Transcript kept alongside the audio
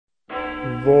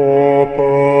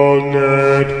Vorpal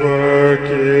Network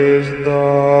is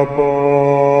the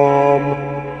bomb,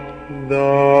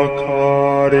 the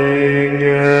cutting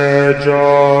edge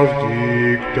of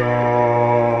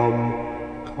geekdom.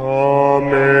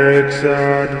 Comics,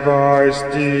 advice,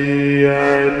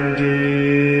 D&D,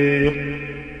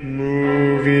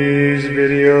 movies,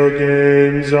 video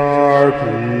games,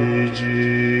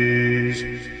 RPGs.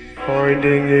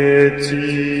 Finding it's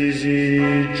easy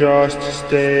just to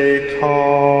stay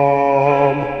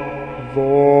calm.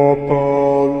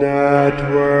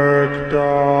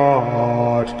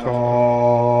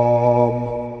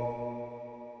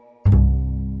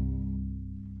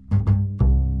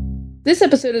 This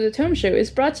episode of The Tome Show is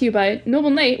brought to you by Noble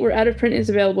Knight, where Out of Print is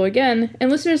available again,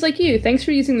 and listeners like you, thanks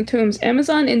for using the Tome's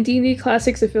Amazon and D&D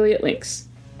Classics affiliate links.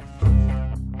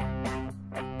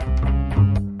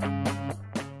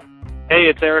 Hey,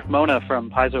 it's Eric Mona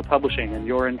from Paizo Publishing, and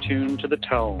you're in tune to The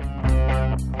Tome.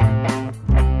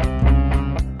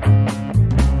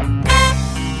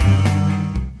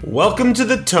 Welcome to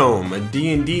The Tome, a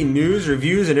D&D news,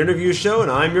 reviews, and interview show,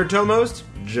 and I'm your Tome host,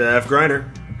 Jeff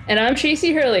Greiner. And I'm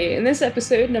Tracy Hurley. In this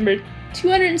episode, number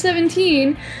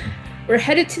 217, we're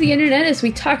headed to the internet as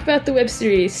we talk about the web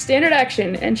series Standard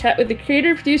Action and chat with the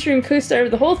creator, producer, and co-star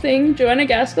of the whole thing, Joanna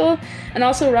Gaskell, and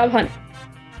also Rob Hunt.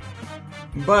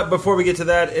 But before we get to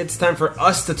that, it's time for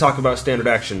us to talk about Standard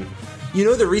Action. You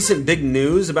know the recent big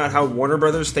news about how Warner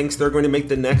Brothers thinks they're going to make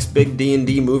the next big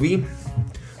D&D movie?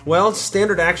 Well,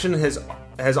 Standard Action has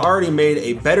already made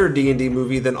a better D&D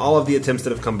movie than all of the attempts that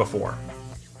have come before.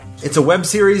 It's a web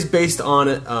series based on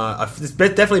it's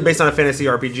definitely based on a fantasy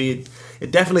RPG. It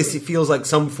definitely feels like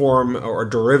some form or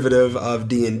derivative of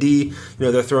D&D. You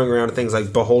know, they're throwing around things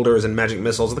like beholders and magic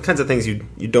missiles, the kinds of things you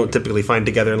don't typically find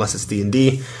together unless it's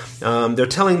D&D. They're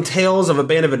telling tales of a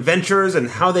band of adventurers and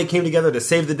how they came together to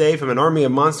save the day from an army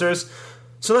of monsters.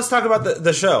 So let's talk about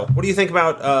the show. What do you think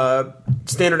about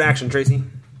Standard Action, Tracy?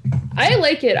 I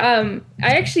like it. I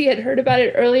actually had heard about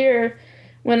it earlier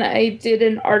when I did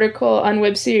an article on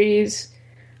web series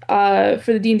for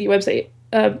the D&D website.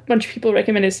 A bunch of people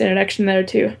recommended Standard Action there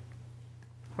too.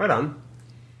 Right on.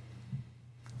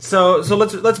 So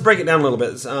let's break it down a little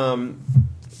bit.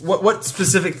 What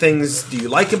specific things do you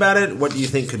like about it? What do you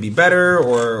think could be better,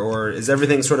 or is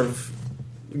everything sort of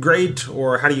great?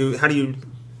 Or how do you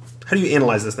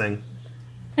analyze this thing?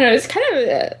 I don't know, it's kind of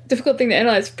a difficult thing to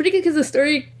analyze, particularly because the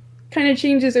story kind of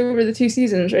changes over the two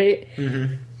seasons, right?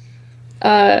 Mm-hmm.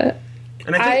 And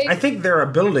I think their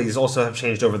abilities also have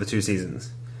changed over the two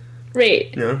seasons.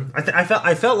 Right. You know,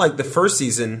 I felt like the first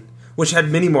season, which had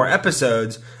many more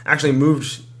episodes, actually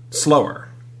moved slower.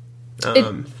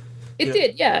 It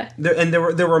did, yeah.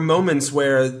 There were moments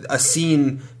where a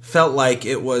scene felt like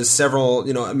it was several,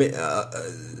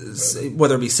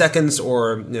 whether it be seconds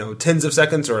or tens of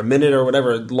seconds or a minute or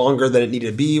whatever longer than it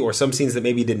needed to be, or some scenes that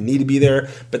maybe didn't need to be there,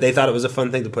 but they thought it was a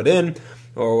fun thing to put in,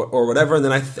 or whatever. And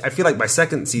then I feel like by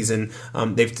second season,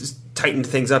 they've tightened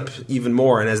things up even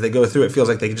more, and as they go through, it feels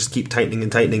like they can just keep tightening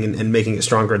and making it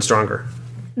stronger and stronger.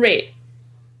 Right.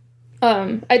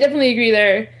 I definitely agree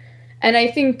there, and I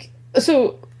think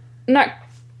so. Not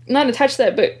to touch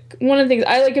that, but one of the things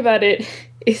I like about it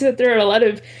is that there are a lot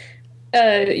of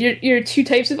your two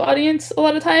types of audience. A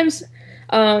lot of times,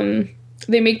 they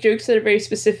make jokes that are very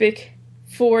specific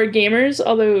for gamers,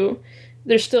 although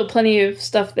there's still plenty of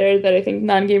stuff there that I think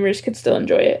non-gamers could still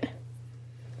enjoy it.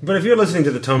 But if you're listening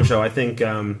to the Tome Show, I think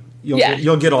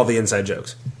you'll get all the inside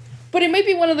jokes. But it might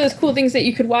be one of those cool things that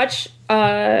you could watch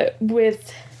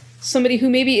with somebody who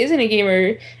maybe isn't a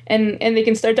gamer, and they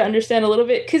can start to understand a little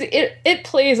bit, because it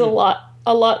plays a lot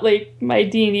like my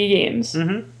D&D games.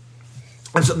 Mm-hmm.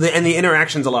 And the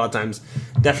interactions a lot of times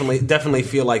definitely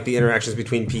feel like the interactions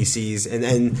between PCs,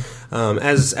 and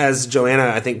as Joanna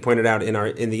I think pointed out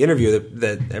in the interview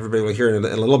that everybody will hear in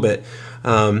a little bit.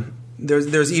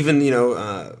 There's even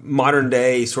modern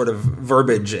day sort of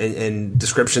verbiage and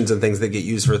descriptions and things that get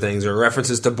used for things, or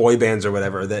references to boy bands or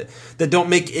whatever that don't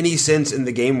make any sense in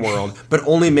the game world, but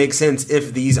only make sense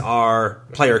if these are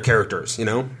player characters,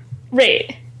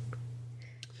 Right.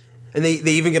 And they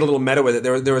even get a little meta with it.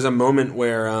 There was a moment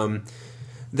where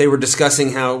they were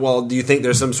discussing how, well, do you think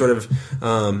there's some sort of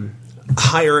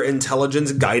higher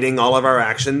intelligence guiding all of our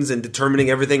actions and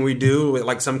determining everything we do,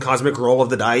 like some cosmic roll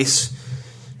of the dice?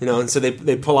 And so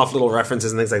they pull off little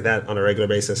references and things like that on a regular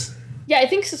basis. Yeah, I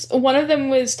think one of them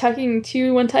was talking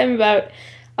to one time about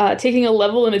taking a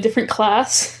level in a different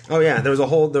class. Oh yeah, there was a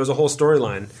whole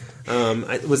storyline.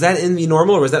 Was that in the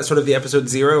normal, or was that sort of the episode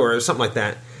 0 or something like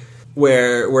that?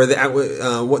 where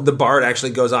the bard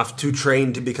actually goes off to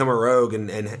train to become a rogue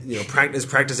and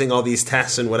practicing all these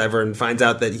tests and whatever, and finds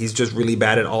out that he's just really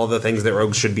bad at all the things that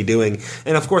rogues should be doing.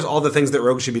 And of course, all the things that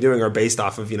rogues should be doing are based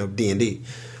off of D&D.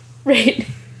 Right.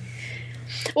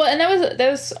 Well, and that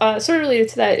was sort of related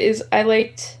to that. Is I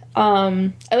liked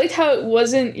how it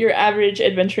wasn't your average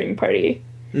adventuring party.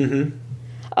 Mm-hmm.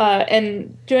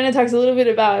 And Joanna talks a little bit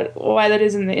about why that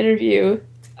is in the interview.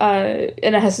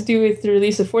 And it has to do with the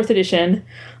release of 4th edition.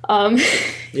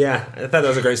 Yeah, I thought that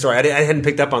was a great story. I hadn't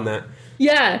picked up on that.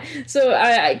 Yeah, so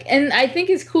I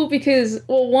think it's cool because,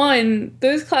 well, one,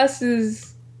 those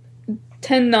classes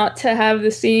tend not to have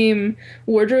the same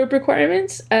wardrobe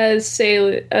requirements as,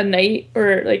 say, a knight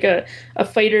or like a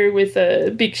fighter with a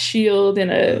big shield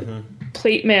and a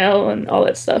plate mail and all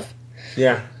that stuff.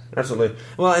 Yeah. Absolutely.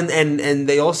 Well, and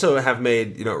they also have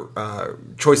made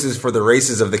choices for the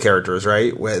races of the characters,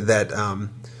 right? That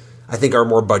I think are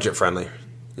more budget friendly.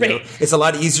 Right. It's a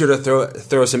lot easier to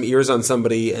throw some ears on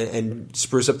somebody and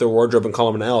spruce up their wardrobe and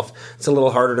call them an elf. It's a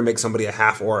little harder to make somebody a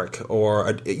half orc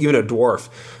or even a dwarf.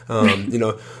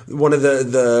 One of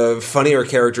the funnier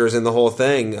characters in the whole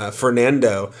thing,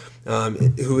 Fernando,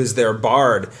 who is their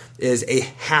bard, is a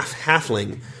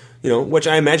halfling. Which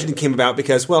I imagine came about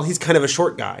because, well, he's kind of a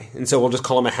short guy, and so we'll just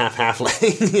call him a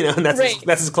halfling. And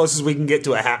that's as close as we can get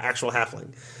to an actual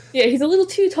halfling. Yeah, he's a little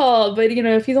too tall, but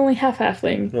if he's only half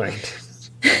halfling, right?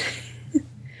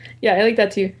 Yeah, I like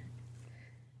that too.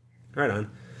 Right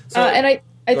on. So, and I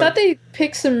thought they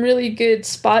picked some really good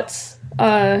spots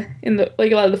in the a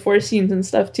lot of the forest scenes and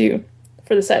stuff too.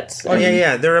 For the sets. Oh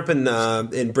yeah, they're up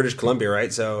in British Columbia,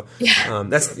 right? So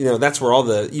that's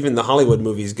where even the Hollywood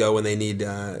movies go when they need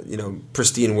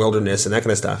pristine wilderness and that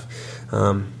kind of stuff.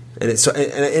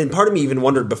 And part of me even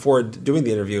wondered before doing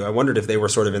the interview, I wondered if they were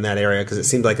sort of in that area because it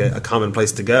seemed like a common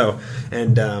place to go,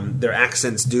 and their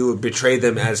accents do betray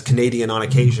them as Canadian on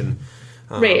occasion,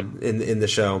 right? In the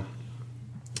show.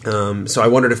 So I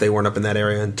wondered if they weren't up in that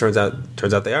area, and turns out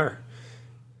they are.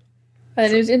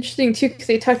 And it was interesting, too, because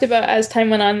they talked about as time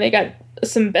went on, they got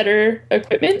some better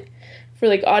equipment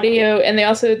for, audio. And they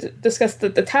also discussed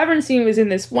that the tavern scene was in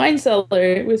this wine cellar.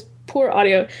 It was poor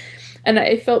audio. And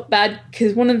I felt bad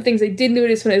because one of the things I did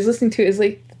notice when I was listening to it is,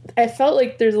 I felt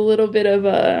like there's a little bit of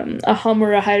a hum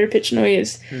or a higher pitch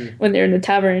noise when they're in the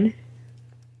tavern.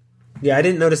 Yeah, I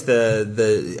didn't notice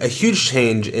a huge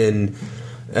change in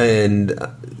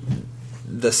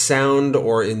the sound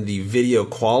or in the video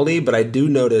quality, but I do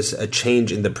notice a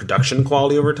change in the production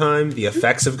quality over time. The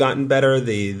effects have gotten better.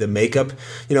 The makeup,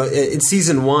 in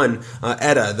season 1,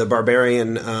 Edda, the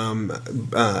barbarian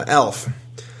elf,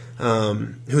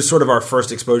 who's sort of our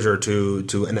first exposure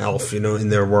to an elf, in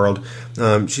their world.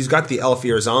 She's got the elf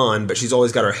ears on, but she's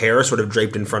always got her hair sort of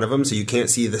draped in front of them, so you can't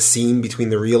see the seam between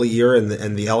the real ear and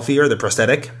the elf ear, the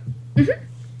prosthetic.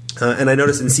 Mm-hmm. And I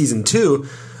noticed in season 2.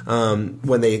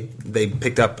 When they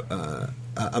picked up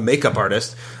a makeup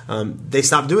artist, they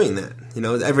stopped doing that.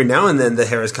 Every now and then the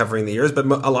hair is covering the ears, but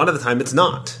a lot of the time it's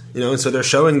not. And so they're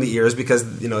showing the ears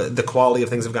because the quality of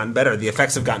things have gotten better, the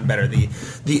effects have gotten better, the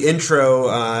intro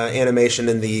animation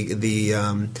and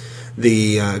the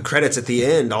credits at the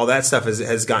end, all that stuff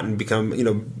has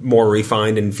become more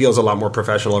refined and feels a lot more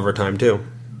professional over time too.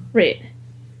 Right.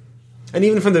 And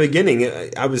even from the beginning,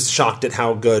 I was shocked at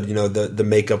how good the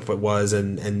makeup was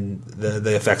and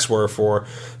the effects were for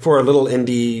a little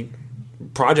indie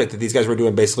project that these guys were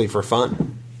doing basically for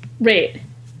fun. Right.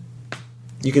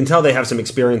 You can tell they have some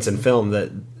experience in film.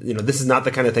 That this is not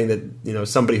the kind of thing that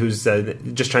somebody who's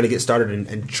just trying to get started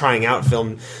and trying out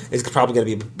film is probably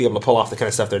going to be able to pull off the kind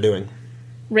of stuff they're doing.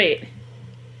 Right.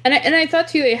 And I thought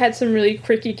too they had some really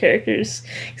quirky characters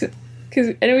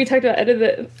because I know we talked about Edda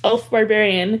the elf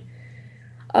barbarian.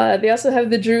 They also have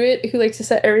the druid who likes to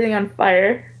set everything on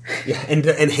fire. Yeah, and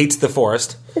hates the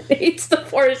forest. Hates the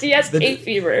forest. He has hay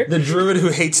fever. The druid who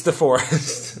hates the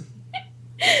forest.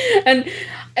 and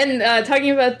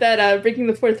talking about that breaking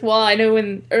the fourth wall, I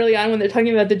know early on when they're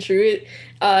talking about the druid,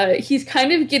 he's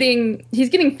kind of getting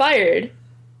fired.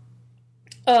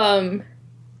 And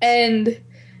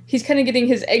he's kind of getting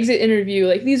his exit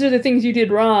interview. These are the things you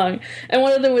did wrong. And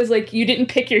one of them was you didn't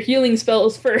pick your healing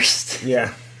spells first.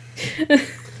 Yeah.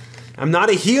 I'm not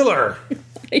a healer.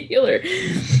 A healer.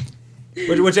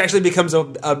 Which actually becomes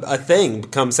a thing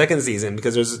come second season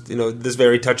because there's this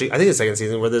very touching. I think it's second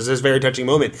season where there's this very touching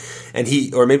moment, and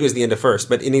or maybe it was the end of first.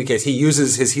 But in any case, he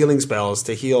uses his healing spells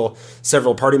to heal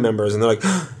several party members, and they're like,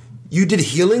 "You did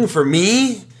healing for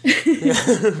me?"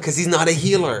 Because he's not a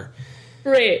healer,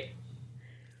 right?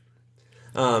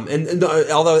 And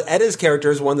although Edda's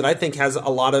character is one that I think has a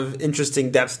lot of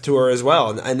interesting depth to her as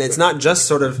well, and it's not just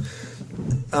sort of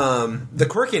the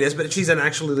quirkiness, but she's an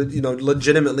actually,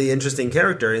 legitimately interesting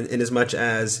character in as much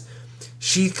as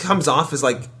she comes off as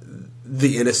like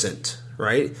the innocent,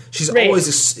 right? She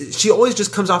always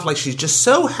just comes off like she's just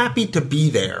so happy to be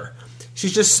there.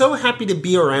 She's just so happy to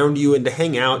be around you and to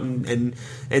hang out and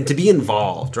to be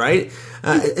involved, right?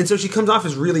 And so she comes off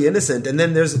as really innocent. And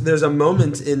then there's a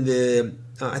moment in the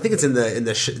I think it's in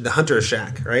the hunter's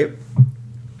shack, right,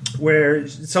 where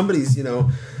somebody's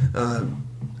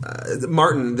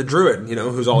Martin, the druid,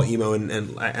 who's all emo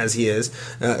and as he is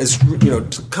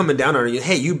coming down on her.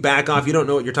 Hey, you back off! You don't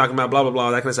know what you're talking about. Blah blah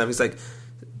blah. That kind of stuff. He's like,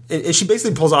 and she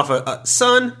basically pulls off a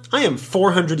son. I am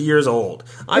 400 years old.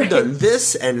 I've done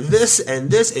this and this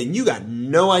and this, and you got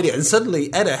no idea. And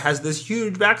suddenly, Edda has this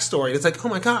huge backstory. And it's like, oh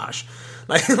my gosh,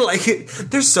 like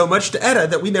there's so much to Edda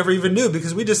that we never even knew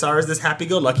because we just saw her as this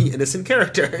happy-go-lucky, innocent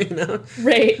character.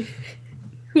 Right?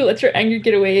 Who lets her anger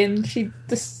get away, and she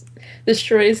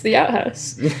destroys the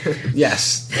outhouse.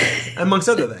 Yes, amongst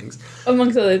other things.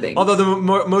 Although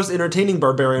the most entertaining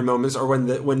barbarian moments are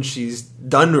when she's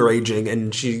done raging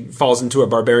and she falls into a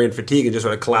barbarian fatigue and just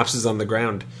sort of collapses on the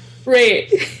ground.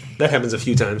 Right. That happens a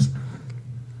few times.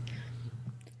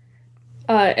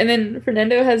 And then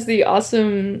Fernando has the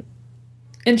awesome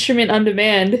instrument on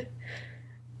demand,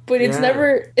 but it's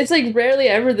it's like rarely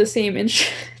ever the same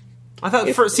instrument. I thought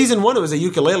for season 1 it was a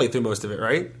ukulele through most of it,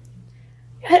 right?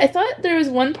 I thought there was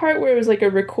one part where it was like a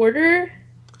recorder.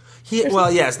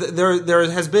 Yes,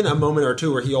 there has been a moment or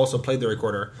two where he also played the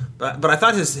recorder, but I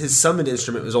thought his summoned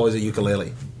instrument was always a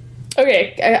ukulele.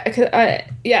 Okay,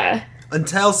 yeah.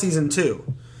 Until season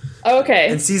 2.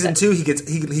 Okay. In season 2,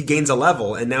 he gains a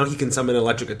level, and now he can summon an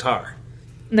electric guitar.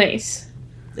 Nice.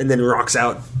 And then rocks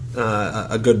out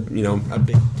a good,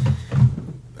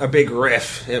 a big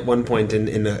riff at one point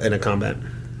in a combat.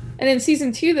 And in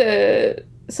season 2,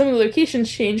 some of the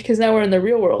locations change because now we're in the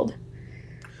real world.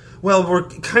 Well, we're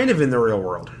kind of in the real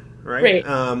world, right?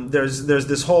 There's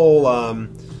this whole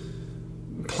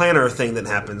planner thing that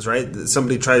happens, right?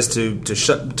 Somebody tries to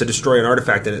destroy an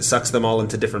artifact and it sucks them all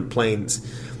into different planes.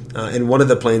 And one of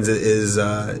the planes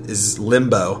is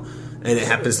Limbo, and it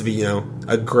happens to be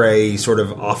a gray sort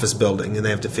of office building, and they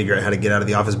have to figure out how to get out of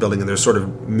the office building. And there's sort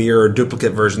of mirror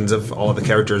duplicate versions of all of the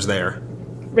characters there,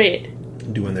 right,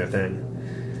 doing their thing.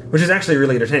 Which is actually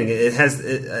really entertaining.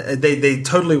 They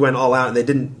totally went all out and they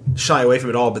didn't shy away from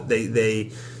it all. But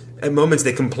they at moments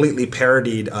they completely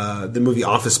parodied the movie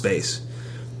Office Space.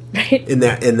 Right. In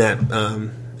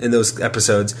those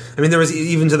episodes. I mean, there was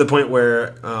even to the point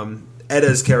where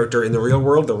Edda's character in the real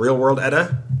world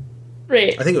Edda,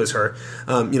 right? I think it was her.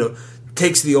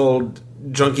 Takes the old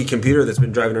junky computer that's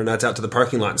been driving her nuts out to the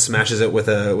parking lot and smashes it with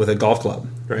a golf club.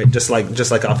 Right, just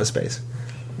like Office Space.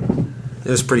 It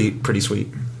was pretty sweet.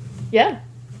 Yeah.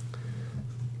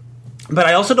 But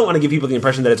I also don't want to give people the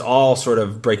impression that it's all sort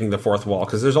of breaking the fourth wall,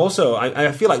 because there's also,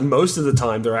 I feel like most of the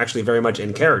time they're actually very much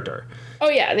in character. Oh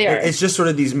yeah, they are. It's just sort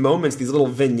of these moments, these little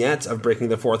vignettes of breaking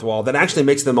the fourth wall that actually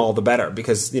makes them all the better,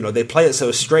 because they play it so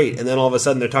straight, and then all of a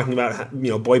sudden they're talking about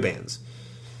boy bands.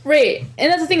 Right, and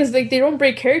that's the thing is, like, they don't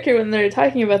break character when they're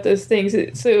talking about those things,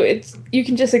 so you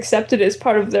can just accept it as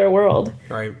part of their world.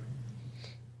 Right.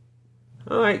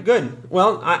 All right, good.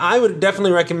 Well, I would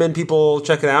definitely recommend people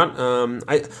check it out.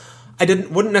 I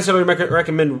wouldn't necessarily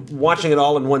recommend watching it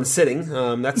all in one sitting.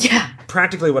 That's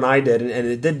practically what I did, and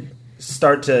it did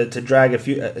start to drag a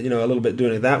little bit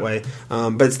doing it that way.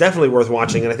 But it's definitely worth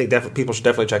watching, and I think people should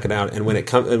definitely check it out. And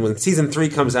when season 3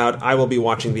 comes out, I will be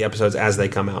watching the episodes as they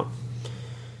come out.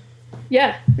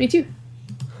 Yeah, me too.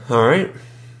 All right.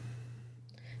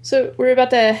 So we're about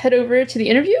to head over to the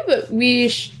interview, but we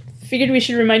figured we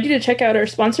should remind you to check out our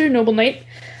sponsor. Noble Knight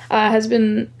has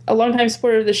been a longtime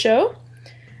supporter of the show.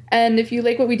 And if you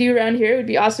like what we do around here, it would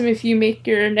be awesome if you make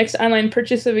your next online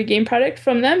purchase of a game product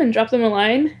from them and drop them a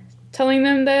line telling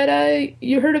them that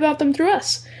you heard about them through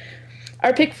us.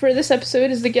 Our pick for this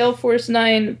episode is the Gale Force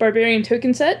 9 Barbarian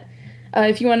Token Set.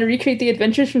 If you want to recreate the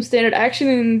adventures from Standard Action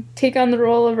and take on the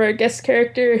role of our guest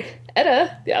character,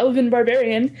 Edda, the Elven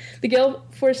Barbarian, the Gale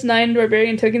Force 9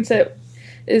 Barbarian Token Set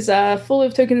is full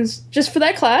of tokens just for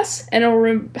that class, and it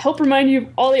will help remind you of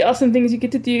all the awesome things you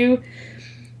get to do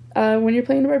when you're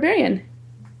playing the Barbarian.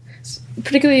 It's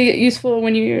particularly useful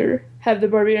when you have the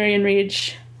Barbarian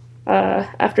Rage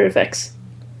After Effects.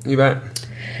 You bet.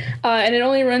 And it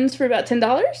only runs for about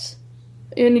 $10,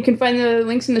 and you can find the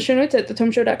links in the show notes at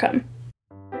thetomeshow.com.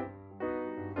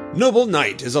 Noble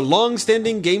Knight is a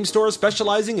long-standing game store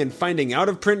specializing in finding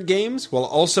out-of-print games while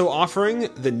also offering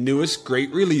the newest great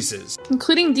releases.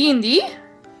 Including D&D?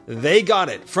 They got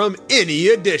it from any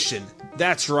edition.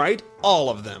 That's right, all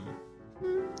of them.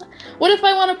 What if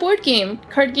I want a board game,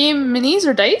 card game, minis,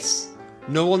 or dice?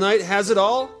 Noble Knight has it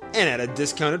all, and at a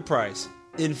discounted price.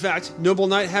 In fact, Noble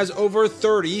Knight has over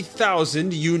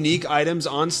 30,000 unique items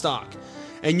on stock.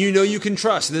 And you know you can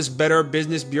trust this Better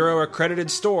Business Bureau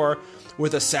accredited store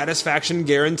with a satisfaction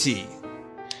guarantee.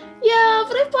 Yeah,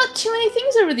 but I've bought too many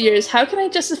things over the years. How can I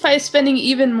justify spending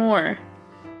even more?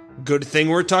 Good thing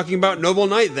we're talking about Noble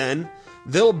Knight then.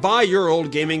 They'll buy your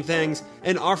old gaming things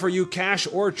and offer you cash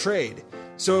or trade,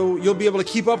 so you'll be able to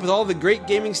keep up with all the great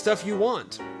gaming stuff you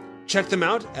want. Check them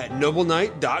out at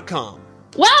nobleknight.com.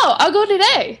 Wow, I'll go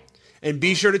today! And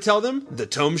be sure to tell them the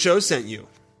Tome Show sent you.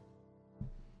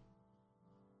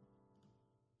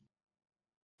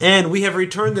 And we have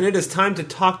returned, and it is time to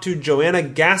talk to Joanna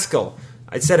Gaskell.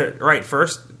 I said it right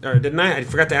first, or didn't I? I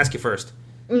forgot to ask you first.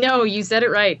 No, you said it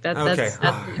right. That's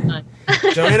fine.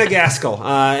 Joanna Gaskell,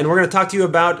 and we're going to talk to you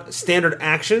about Standard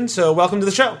Action, so welcome to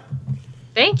the show.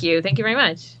 Thank you. Thank you very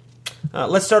much.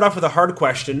 Let's start off with a hard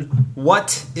question.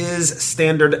 What is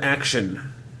Standard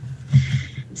Action?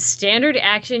 Standard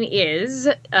Action is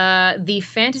the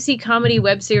fantasy comedy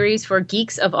web series for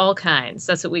geeks of all kinds.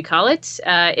 That's what we call it.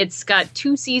 It's got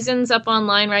 2 seasons up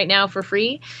online right now for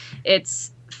free.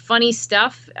 It's funny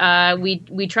stuff.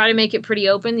 We try to make it pretty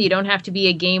open. You don't have to be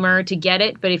a gamer to get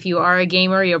it, but if you are a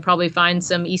gamer, you'll probably find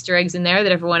some Easter eggs in there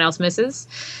that everyone else misses.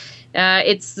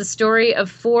 It's the story of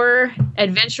 4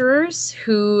 adventurers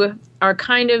who are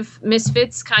kind of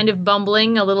misfits, kind of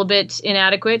bumbling, a little bit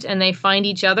inadequate, and they find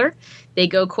each other. They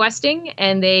go questing,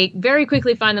 and they very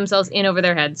quickly find themselves in over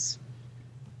their heads.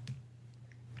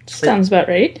 Sounds about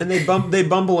right. And they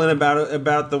bumble in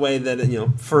about the way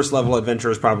that first level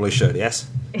adventurers probably should. Yes.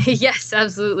 Yes,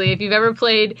 absolutely. If you've ever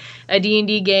played a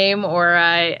D&D game or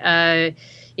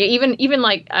even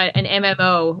like an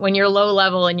MMO, when you're low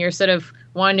level and you're sort of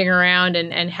wandering around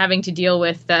and having to deal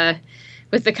with the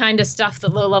kind of stuff that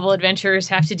low level adventurers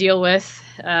have to deal with,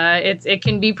 it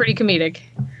can be pretty comedic.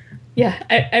 Yeah,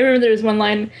 I remember there was one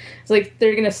line. It's like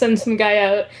they're gonna send some guy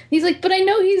out. He's like, but I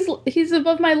know he's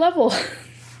above my level.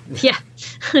 Yeah,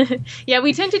 yeah.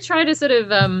 We tend to try to sort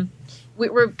of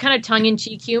we're kind of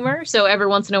tongue-in-cheek humor, so every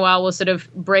once in a while we'll sort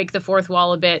of break the fourth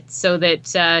wall a bit, so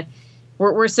that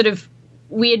we're sort of,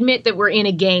 we admit that we're in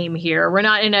a game here. We're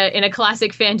not in a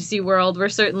classic fantasy world. We're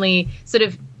certainly sort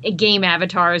of game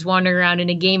avatars wandering around in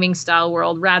a gaming style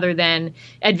world rather than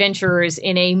adventurers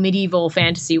in a medieval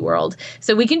fantasy world.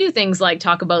 So we can do things like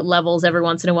talk about levels every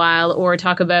once in a while, or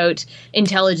talk about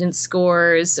intelligence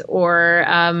scores, or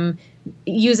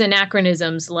use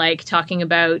anachronisms like talking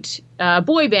about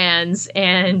boy bands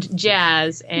and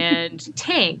jazz and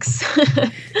tanks.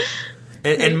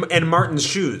 and Martin's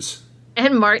shoes.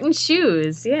 And Martin's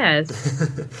shoes, yes.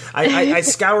 I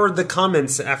scoured the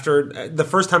comments after the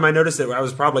first time I noticed it. I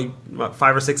was probably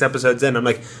 5 or 6 episodes in. I'm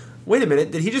like, wait a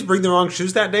minute, did he just bring the wrong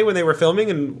shoes that day when they were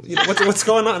filming? And what's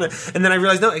going on? And then I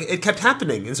realized, no, it kept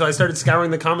happening. And so I started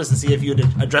scouring the comments to see if you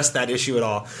had addressed that issue at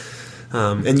all.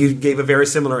 And you gave a very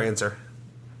similar answer.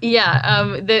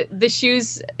 Yeah, the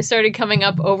shoes started coming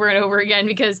up over and over again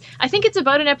because I think it's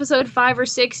about in episode 5 or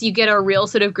 6 you get a real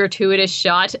sort of gratuitous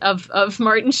shot of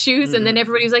Martin's shoes, and then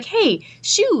everybody's like, "Hey,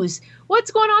 shoes! What's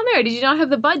going on there? Did you not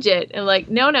have the budget?" And like,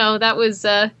 no, that was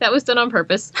done on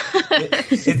purpose.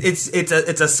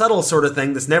 It's a subtle sort of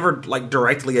thing that's never like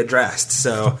directly addressed.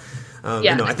 So,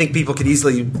 I think people could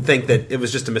easily think that it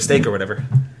was just a mistake or whatever.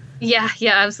 Yeah,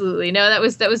 absolutely. No, that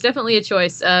was definitely a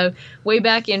choice. Way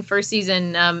back in first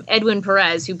season, Edwin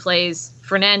Perez, who plays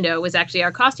Fernando, was actually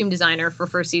our costume designer for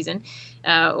first season,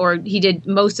 or he did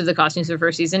most of the costumes for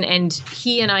first season. And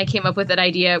he and I came up with that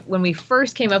idea when we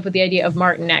first came up with the idea of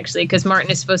Martin, actually, because Martin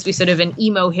is supposed to be sort of an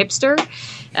emo hipster,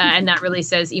 and that really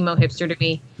says emo hipster to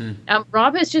me.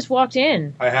 Rob has just walked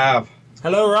in. I have.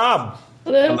 Hello, Rob.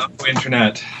 Hello,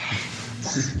 Internet.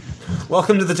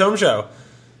 Welcome to the Tome Show.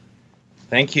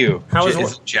 Thank you. How is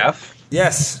it Jeff?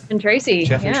 Yes. And Tracy.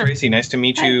 Jeff and Tracy, nice to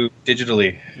meet you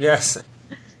digitally. Yes.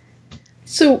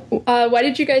 So, why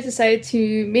did you guys decide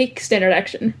to make Standard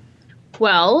Action?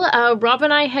 Well, Rob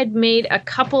and I had made a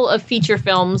couple of feature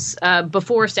films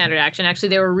before Standard Action. Actually,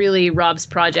 they were really Rob's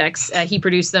projects. He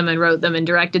produced them and wrote them and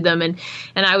directed them, and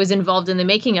I was involved in the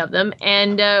making of them.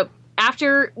 And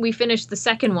after we finished the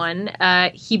second one,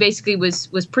 he basically was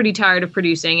pretty tired of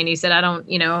producing, and he said, I don't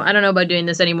know about doing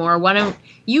this anymore. Why don't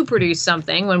you produce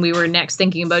something? When we were next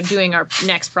thinking about doing our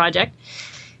next project.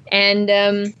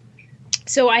 And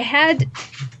so I had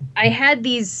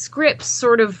these scripts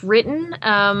sort of written,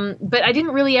 but I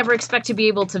didn't really ever expect to be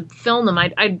able to film them.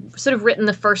 I'd sort of written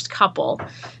the first couple,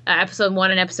 episode 1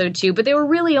 and episode 2, but they were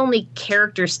really only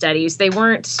character studies. They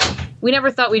weren't we never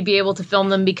thought we'd be able to film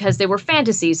them because they were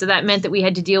fantasy. So that meant that we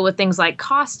had to deal with things like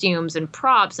costumes and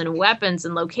props and weapons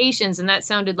and locations. And that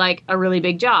sounded like a really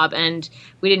big job. And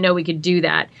we didn't know we could do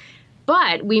that.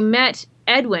 But we met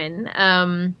Edwin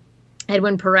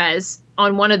Perez,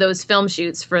 on one of those film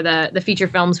shoots for the feature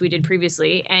films we did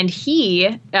previously, and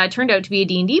he turned out to be a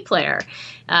D&D player.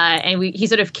 And he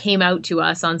sort of came out to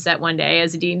us on set one day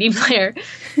as a D&D player.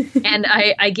 And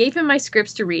I gave him my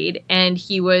scripts to read, and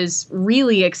he was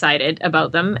really excited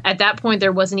about them. At that point,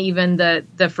 there wasn't even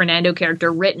the Fernando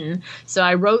character written. So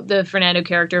I wrote the Fernando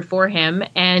character for him,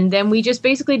 and then we just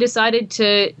basically decided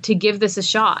to give this a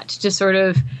shot, to sort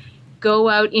of go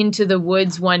out into the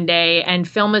woods one day and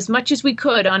film as much as we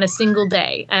could on a single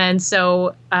day. And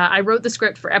so I wrote the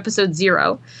script for episode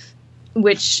 0,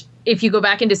 which, if you go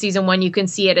back into season 1, you can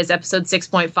see it as episode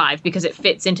 6.5 because it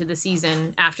fits into the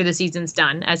season after the season's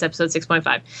done as episode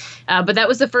 6.5. But that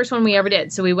was the first one we ever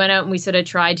did. So we went out and we sort of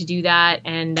tried to do that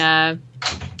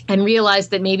and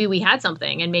realized that maybe we had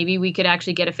something and maybe we could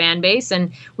actually get a fan base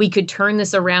and we could turn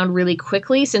this around really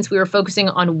quickly. Since we were focusing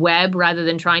on web rather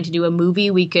than trying to do a movie,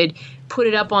 we could put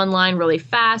it up online really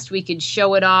fast. We could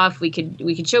show it off. We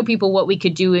could show people what we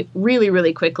could do really,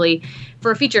 really quickly.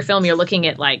 For a feature film, you're looking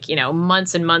at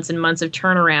months and months and months of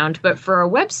turnaround. But for a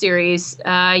web series,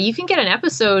 you can get an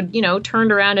episode,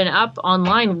 turned around and up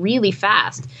online really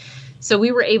fast. So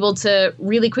we were able to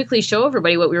really quickly show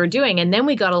everybody what we were doing, and then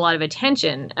we got a lot of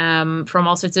attention from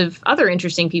all sorts of other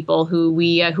interesting people who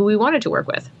we wanted to work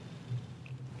with.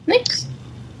 Thanks.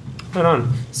 Right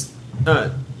on.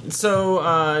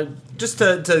 So just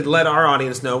to let our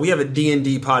audience know, we have a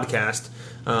D&D podcast,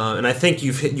 and I think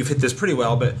you've hit this pretty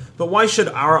well. But why should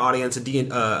our audience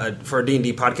for a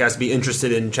D&D podcast be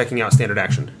interested in checking out Standard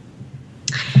Action?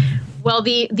 Well,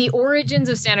 the origins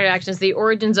of Standard Actions, the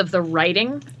origins of the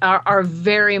writing are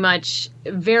very much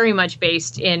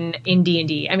based in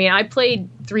D&D. I mean, I played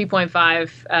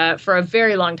 3.5 for a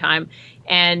very long time,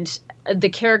 and the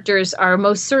characters are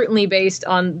most certainly based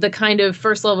on the kind of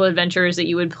first level adventures that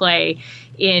you would play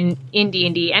in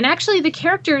D&D. And actually, the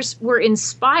characters were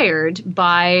inspired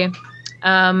by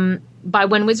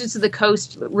when Wizards of the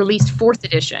Coast released 4th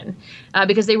edition,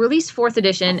 because they released 4th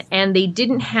edition and they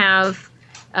didn't have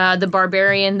the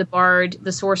barbarian, the bard,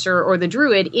 the sorcerer, or the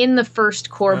druid in the first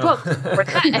core book for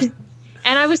that.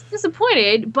 And I was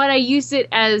disappointed, but I used it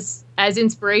as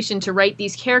inspiration to write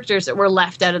these characters that were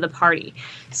left out of the party.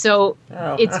 So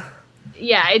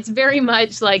it's very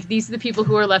much like these are the people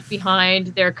who are left behind.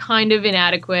 They're kind of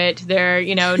inadequate. They're,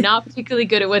 not particularly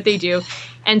good at what they do.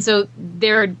 And so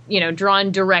they're,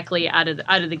 drawn directly out of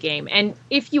the game. And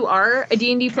if you are a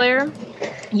D&D player,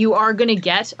 you are going to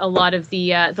get a lot of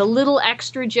the little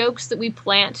extra jokes that we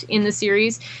plant in the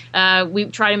series. We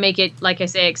try to make it, like I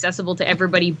say, accessible to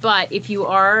everybody. But if you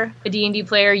are a D&D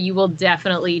player, you will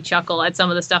definitely chuckle at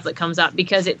some of the stuff that comes up,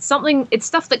 because it's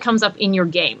stuff that comes up in your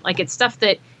game. Like, it's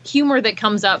humor that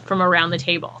comes up from around the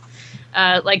table.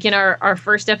 Like in our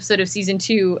first episode of season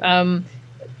 2,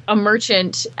 a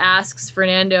merchant asks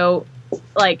Fernando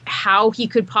how he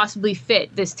could possibly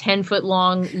fit this 10-foot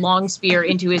long spear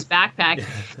into his backpack.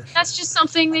 That's just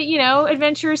something that,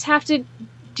 adventurers have to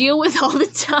deal with all the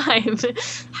time.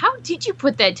 How did you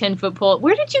put that 10-foot pole?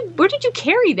 Where did you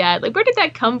carry that? Where did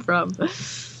that come from?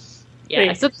 Yeah,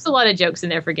 Right. So there's a lot of jokes in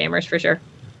there for gamers, for sure.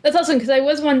 That's awesome, because I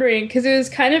was wondering, because it was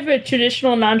kind of a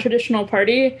traditional, non-traditional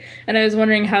party, and I was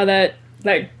wondering how that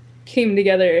came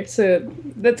together. So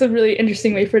that's a really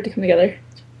interesting way for it to come together.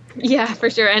 Yeah, for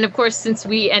sure. And of course, since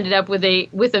we ended up with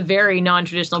a very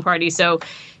non-traditional party, so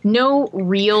no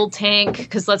real tank,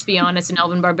 because let's be honest, an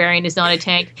elven barbarian is not a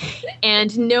tank,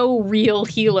 and no real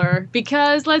healer,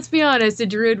 because let's be honest, a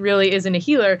druid really isn't a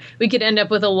healer. We could end up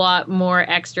with a lot more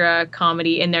extra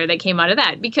comedy in there that came out of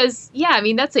that. Because, yeah, I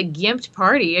mean, that's a gimped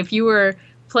party. If you were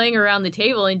playing around the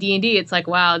table in D&D, it's like,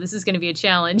 wow, this is going to be a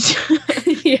challenge.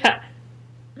 Yeah.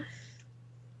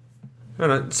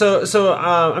 So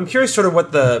I'm curious sort of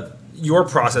what your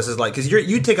process is like, because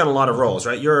you take on a lot of roles,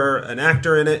 right? You're an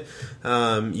actor in it.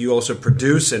 You also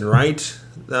produce and write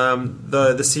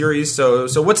the series.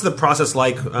 So what's the process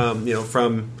like,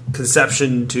 from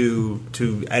conception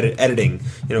to editing,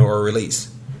 or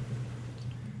release?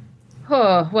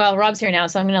 Oh, well, Rob's here now,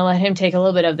 so I'm going to let him take a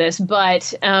little bit of this.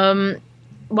 But,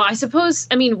 I suppose,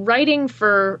 writing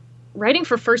for writing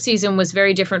for first season was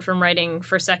very different from writing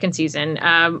for second season.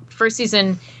 First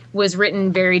season was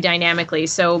written very dynamically.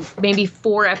 So maybe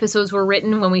 4 episodes were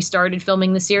written when we started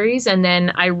filming the series. And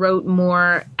then I wrote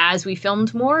more as we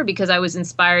filmed more because I was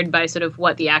inspired by sort of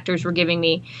what the actors were giving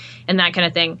me and that kind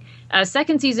of thing.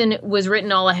 Second season was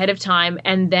written all ahead of time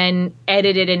and then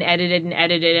edited and edited and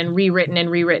edited and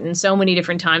rewritten so many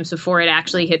different times before it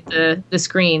actually hit the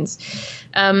screens.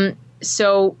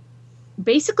 So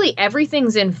basically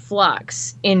everything's in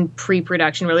flux in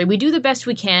pre-production, really. We do the best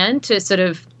we can to sort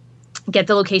of get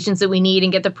the locations that we need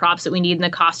and get the props that we need and the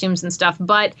costumes and stuff.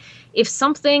 But if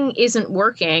something isn't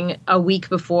working a week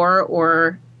before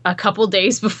or a couple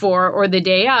days before or the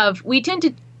day of, we tend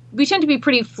to be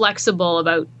pretty flexible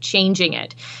about changing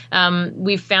it.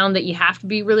 We've found that you have to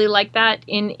be really like that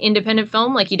in independent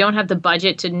film. Like, you don't have the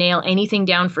budget to nail anything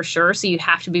down for sure, so you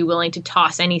have to be willing to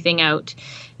toss anything out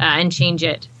and change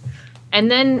it. And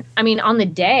then, I mean, on the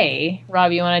day,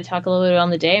 Rob, you want to talk a little bit on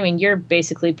the day? I mean, you're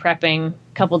basically prepping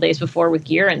a couple days before with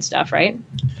gear and stuff, right?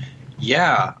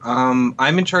 Yeah,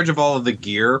 I'm in charge of all of the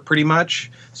gear pretty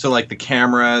much. So like the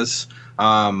cameras.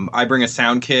 I bring a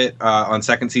sound kit. On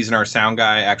second season, our sound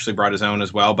guy actually brought his own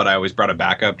as well, but I always brought a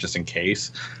backup just in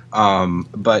case.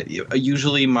 But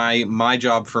usually my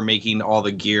job for making all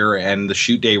the gear and the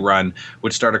shoot day run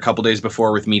would start a couple days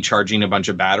before with me charging a bunch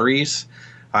of batteries.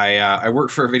 I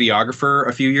worked for a videographer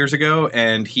a few years ago,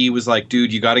 and he was like,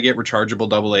 "Dude, you got to get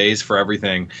rechargeable AA's for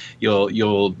everything.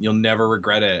 You'll never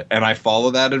regret it." And I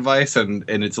follow that advice, and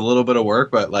it's a little bit of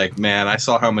work, but like, man, I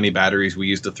saw how many batteries we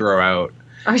used to throw out.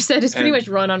 Our set is pretty much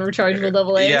run on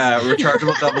rechargeable AA's. Yeah,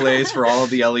 rechargeable AA's for all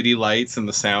of the LED lights and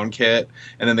the sound kit,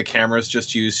 and then the cameras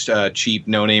just used cheap,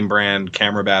 no-name brand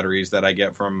camera batteries that I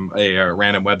get from a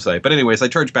random website. But anyways, I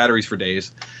charge batteries for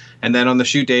days. And then on the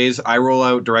shoot days, I roll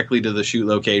out directly to the shoot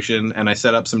location, and I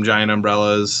set up some giant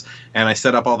umbrellas, and I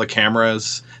set up all the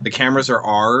cameras. The cameras are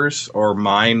ours, or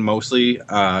mine mostly,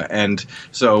 and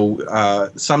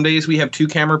so some days we have 2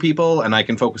 camera people, and I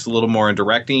can focus a little more on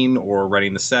directing or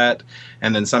running the set.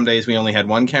 And then some days we only had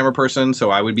 1 camera person, so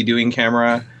I would be doing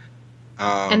camera.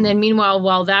 And then meanwhile,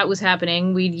 while that was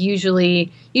happening, we'd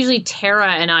usually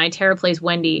Tara plays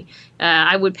Wendy.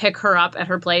 I would pick her up at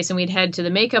her place, and we'd head to the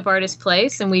makeup artist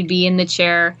place, and we'd be in the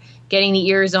chair getting the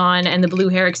ears on and the blue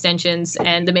hair extensions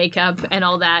and the makeup and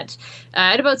all that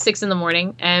at about 6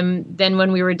 a.m. And then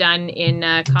when we were done in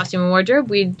costume and wardrobe,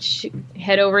 we'd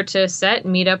head over to set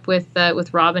and meet up with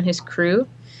Rob and his crew.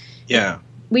 Yeah.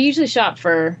 We usually shop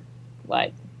for,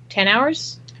 10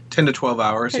 hours? 10 to 12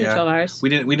 hours, 10 to 12 hours. We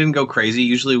didn't go crazy.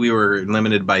 Usually we were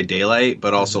limited by daylight,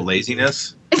 but also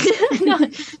laziness. No,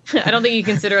 I don't think you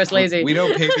consider us lazy. We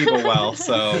don't pay people well,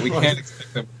 so we can't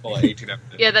expect them to pull 18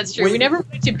 episodes. Yeah, that's true. We never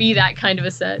wanted to be that kind of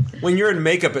a set. When you're in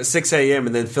makeup at 6 a.m.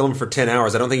 and then film for 10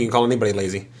 hours, I don't think you can call anybody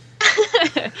lazy.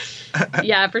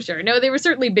 Yeah, for sure. No, they were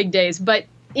certainly big days, but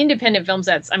independent film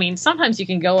sets, I mean, sometimes you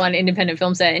can go on independent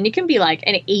film set and it can be like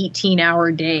an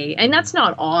 18-hour day, and that's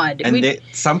not odd. And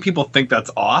some people think that's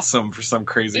awesome for some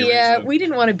crazy reason. Yeah, we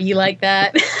didn't want to be like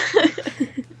that.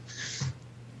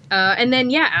 And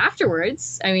then,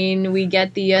 afterwards, I mean, we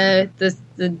get the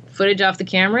footage off the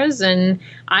cameras, and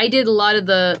I did a lot of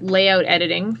the layout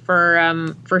editing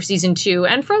for season 2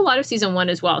 and for a lot of season 1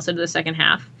 as well, so to the second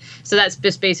half. So that's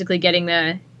just basically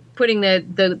putting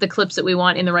the clips that we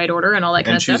want in the right order and all that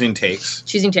kind of stuff. And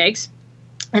choosing takes.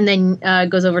 And then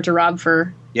goes over to Rob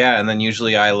for... Yeah, and then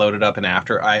usually I load it up in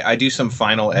After. I do some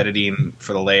final editing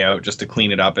for the layout just to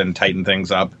clean it up and tighten things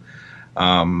up.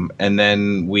 And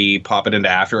then we pop it into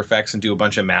After Effects and do a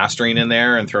bunch of mastering in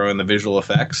there and throw in the visual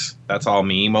effects. That's all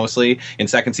me, mostly. In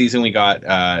second season, we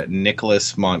got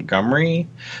Nicholas Montgomery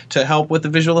to help with the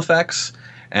visual effects.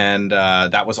 And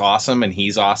that was awesome, and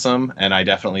he's awesome, and I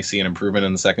definitely see an improvement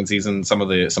in the second season. Some of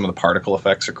the particle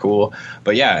effects are cool,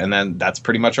 but yeah, and then that's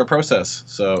pretty much our process.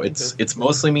 So it's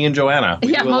mostly me and Joanna.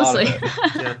 We do a mostly. lot of it.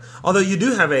 Yeah. Although you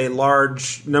do have a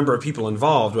large number of people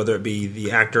involved, whether it be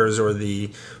the actors or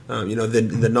the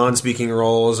the non-speaking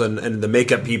roles and the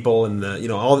makeup people and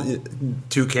the all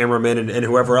 2 cameramen and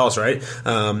whoever else, right?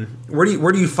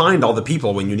 Where do you find all the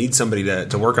people when you need somebody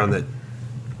to work on that?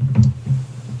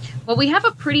 Well, we have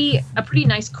a pretty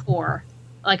nice core,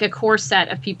 like a core set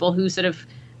of people who sort of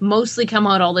mostly come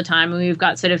out all the time. And we've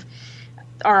got sort of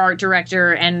our art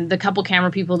director and the couple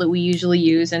camera people that we usually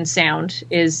use, and sound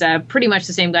is pretty much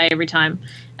the same guy every time.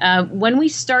 When we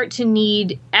start to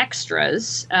need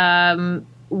extras,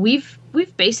 we've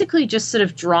basically just sort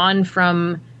of drawn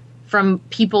from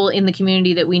people in the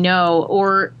community that we know,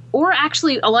 or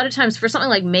actually a lot of times for something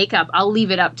like makeup, I'll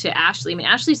leave it up to Ashley. I mean,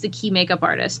 Ashley's the key makeup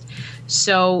artist.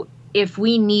 So if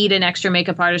we need an extra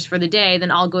makeup artist for the day,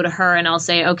 then I'll go to her and I'll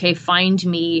say, okay, find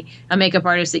me a makeup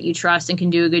artist that you trust and can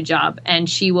do a good job. And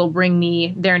she will bring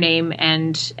me their name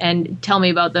and tell me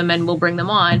about them, and we'll bring them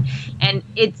on. And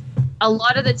it's a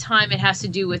lot of the time it has to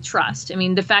do with trust. I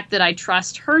mean, the fact that I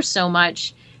trust her so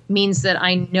much means that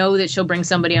I know that she'll bring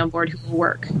somebody on board who will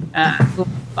work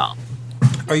well.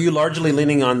 Are you largely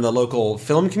leaning on the local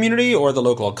film community or the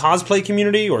local cosplay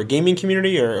community or gaming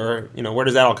community, or where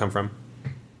does that all come from?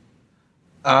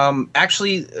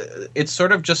 Actually, it's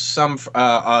sort of just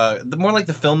the more like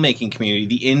the filmmaking community,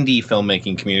 the indie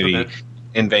filmmaking community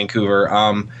in Vancouver.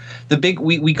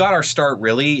 We got our start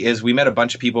really is we met a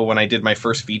bunch of people when I did my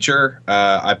first feature.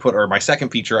 My second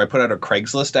feature, I put out a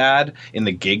Craigslist ad in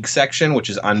the gig section, which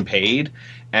is unpaid.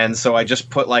 And so I just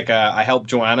put I got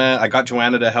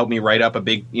Joanna to help me write up a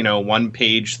big,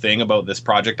 1-page thing about this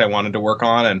project I wanted to work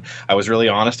on. And I was really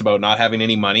honest about not having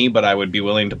any money, but I would be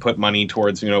willing to put money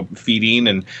towards, feeding,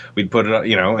 and we'd put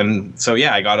it, and so,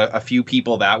 yeah, I got a few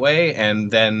people that way.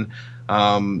 And then, we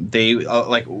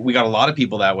got a lot of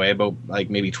people that way, about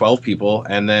maybe 12 people.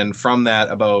 And then from that,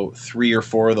 about 3 or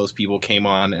 4 of those people came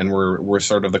on and were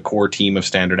sort of the core team of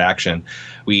Standard Action.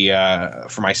 We,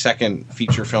 for my second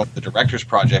feature film, The Director's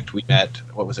Project, we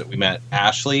met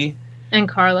Ashley. And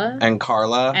Carla.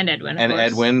 And Edwin. And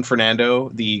Edwin Fernando,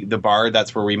 the bard.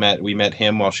 That's where we met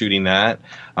him while shooting that.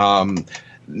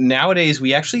 Nowadays,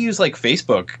 we actually use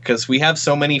Facebook because we have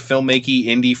so many filmmaking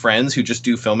indie friends who just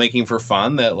do filmmaking for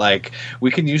fun that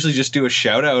we can usually just do a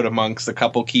shout out amongst a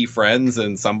couple key friends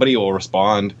and somebody will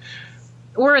respond.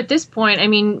 Or at this point, I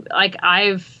mean,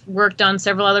 I've worked on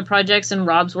several other projects and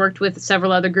Rob's worked with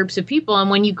several other groups of people. And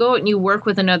when you go out and you work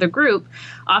with another group,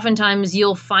 oftentimes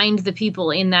you'll find the people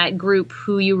in that group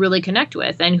who you really connect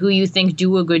with and who you think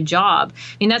do a good job.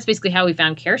 I mean, that's basically how we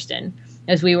found Kirsten.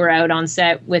 As we were out on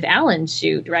set with Alan's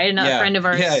shoot, right? Another friend of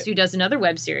ours who does another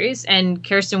web series, and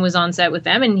Kirsten was on set with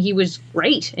them, and he was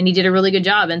great, and he did a really good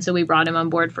job, and so we brought him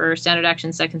on board for Standard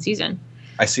Action's second season.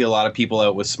 I see a lot of people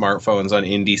out with smartphones on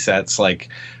indie sets,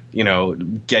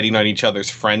 getting on each other's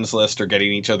friends list or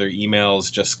getting each other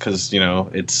emails just because,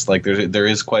 it's there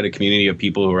is quite a community of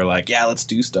people who are let's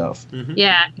do stuff. Mm-hmm.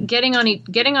 Yeah, getting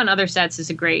on other sets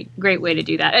is a great way to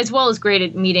do that, as well as great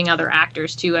at meeting other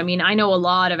actors too. I mean, I know a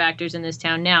lot of actors in this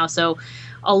town now, so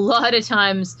a lot of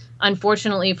times,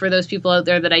 unfortunately for those people out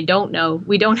there that I don't know,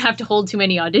 we don't have to hold too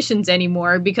many auditions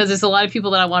anymore because there's a lot of people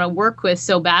that I want to work with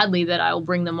so badly that I'll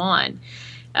bring them on.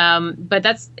 But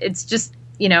it's just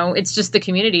the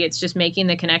community. It's just making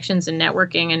the connections and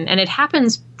networking, and it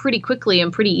happens pretty quickly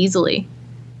and pretty easily.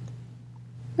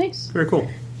 Nice. Very cool.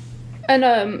 And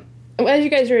as you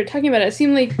guys were talking about it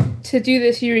seemed like to do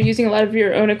this you were using a lot of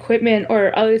your own equipment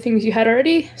or other things you had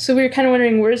already. So we were kind of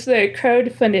wondering, where's the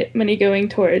crowdfunded money going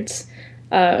towards?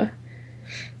 What are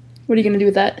you going to do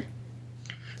with that?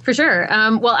 For sure.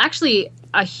 Well, actually,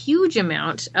 a huge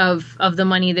amount of the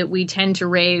money that we tend to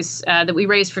raise, that we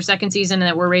raised for second season and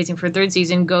that we're raising for third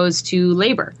season, goes to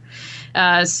labor.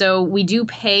 So we do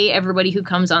pay everybody who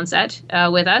comes on set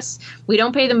with us. We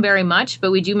don't pay them very much,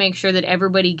 but we do make sure that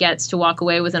everybody gets to walk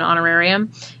away with an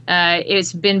honorarium.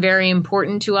 It's been very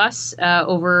important to us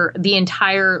over the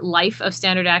entire life of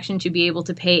Standard Action to be able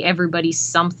to pay everybody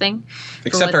something.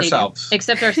 Except ourselves.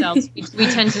 Except ourselves. We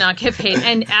tend to not get paid.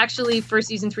 And actually, for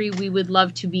season 3, we would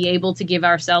love to be able to give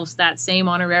ourselves that same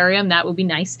honorarium. That would be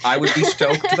nice. I would be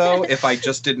stoked, though, if I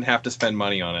just didn't have to spend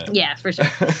money on it. Yeah, for sure.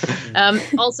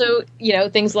 Also,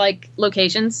 things like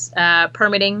locations,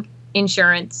 permitting,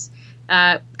 insurance,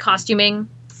 costuming,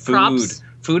 props.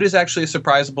 Food is actually a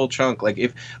surprisable chunk.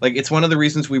 It's one of the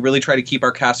reasons we really try to keep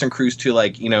our cast and crews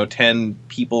to 10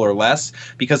 people or less,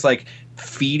 because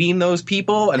feeding those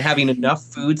people and having enough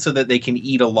food so that they can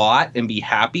eat a lot and be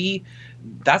happy,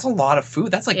 that's a lot of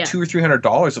food. That's $200 or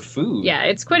 $300 of food. Yeah,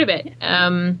 it's quite a bit.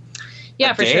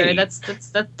 Yeah, for sure. That's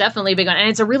definitely a big one. And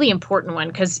it's a really important one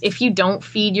because if you don't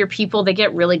feed your people, they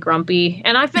get really grumpy.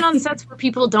 And I've been on sets where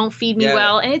people don't feed me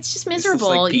well, and it's just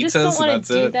miserable. You just don't want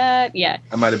to do that. Yeah.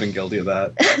 I might have been guilty of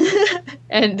that.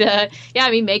 And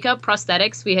makeup,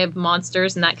 prosthetics. We have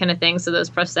monsters and that kind of thing. So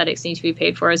those prosthetics need to be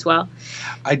paid for as well.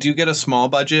 I do get a small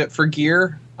budget for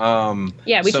gear. We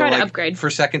try to upgrade.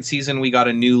 For second season, we got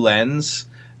a new lens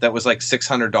that was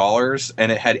 $600,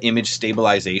 and it had image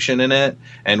stabilization in it,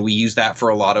 and we used that for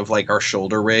a lot of our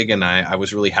shoulder rig, and I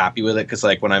was really happy with it because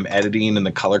when I'm editing and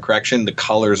the color correction, the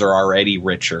colors are already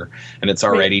richer and it's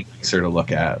already nicer to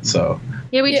look at. So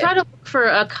we try to look for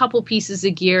a couple pieces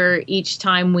of gear each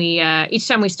time we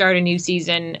start a new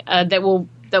season that will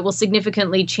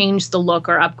significantly change the look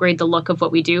or upgrade the look of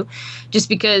what we do, just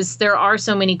because there are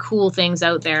so many cool things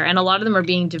out there, and a lot of them are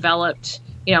being developed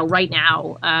right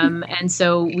now. And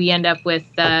so we end up with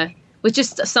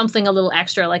just something a little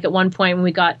extra. Like at one point when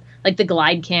we got like the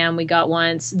glide cam we got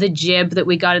once, the jib that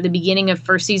we got at the beginning of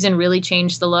first season really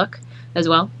changed the look as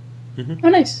well. Oh,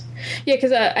 nice. Yeah,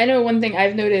 because I know one thing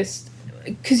I've noticed,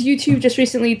 because YouTube just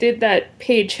recently did that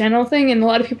paid channel thing, and a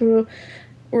lot of people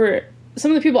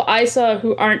some of the people I saw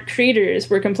who aren't creators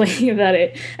were complaining about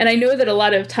it. And I know that a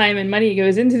lot of time and money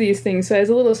goes into these things, so I was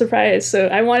a little surprised. So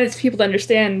I wanted people to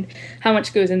understand how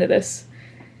much goes into this.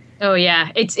 Oh,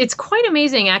 yeah. It's quite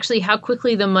amazing, actually, how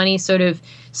quickly the money sort of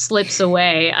slips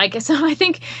away. I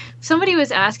think somebody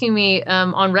was asking me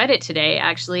on Reddit today,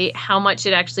 actually, how much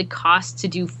it actually costs to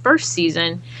do first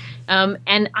season.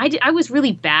 And I was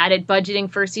really bad at budgeting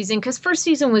first season because first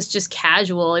season was just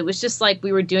casual. It was just like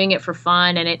we were doing it for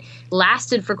fun, and it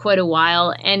lasted for quite a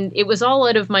while. And it was all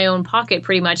out of my own pocket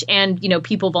pretty much, and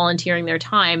people volunteering their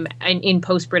time in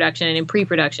post-production and in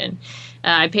pre-production.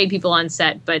 I paid people on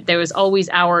set, but there was always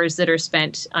hours that are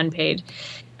spent unpaid.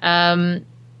 And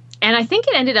I think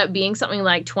it ended up being something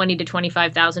like $20,000 to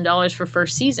 $25,000 for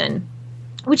first season,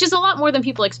 which is a lot more than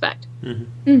people expect.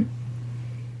 Mm-hmm. Mm.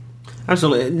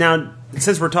 Absolutely. Now,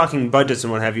 since we're talking budgets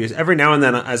and what have you, every now and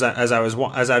then, as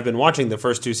I've been watching the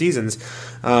first two seasons,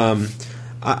 there's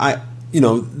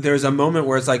a moment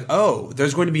where it's like, oh,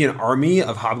 there's going to be an army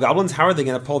of hobgoblins. How are they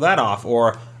going to pull that off?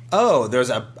 Or, oh, there's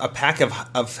a pack of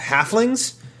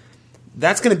halflings.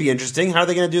 That's going to be interesting. How are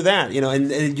they going to do that?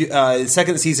 And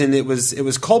second season it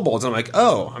was kobolds. I'm like,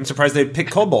 oh, I'm surprised they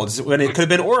picked kobolds when it could have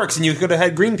been orcs and you could have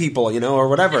had green people, or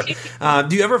whatever.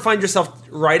 Do you ever find yourself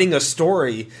writing a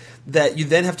story that you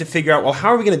then have to figure out, well, how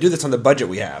are we going to do this on the budget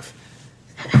we have?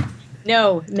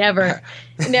 No, never.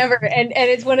 And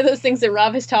it's one of those things that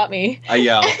Rob has taught me. I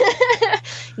yell.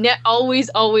 Always,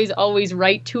 always, always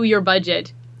write to your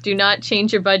budget. Do not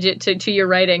change your budget to your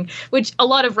writing, which a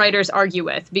lot of writers argue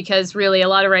with, because really a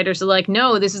lot of writers are like,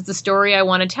 no, this is the story I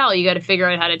want to tell. You got to figure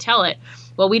out how to tell it.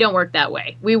 Well, we don't work that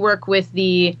way. We work with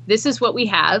this is what we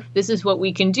have. This is what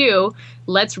we can do.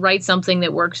 Let's write something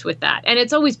that works with that. And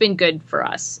it's always been good for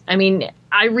us. I mean,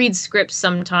 I read scripts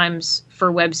sometimes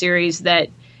for web series that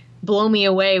blow me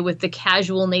away with the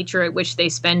casual nature at which they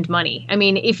spend money. I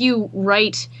mean, if you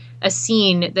write a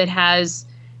scene that has,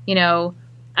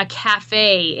 a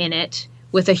cafe in it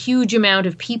with a huge amount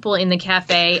of people in the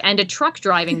cafe and a truck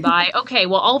driving by, okay,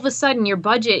 well, all of a sudden your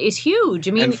budget is huge.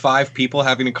 I mean, and 5 people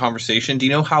having a conversation. Do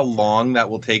you know how long that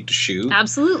will take to shoot?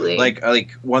 Absolutely.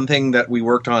 Like one thing that we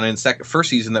worked on in first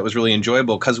season that was really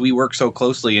enjoyable, because we work so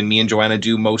closely and me and Joanna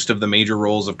do most of the major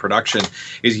roles of production,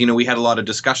 is, we had a lot of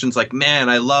discussions like, man,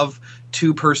 I love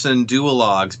 2-person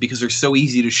duologues because they're so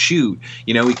easy to shoot.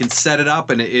 We can set it up,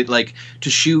 and it like to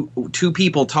shoot 2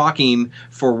 people talking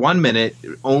for 1 minute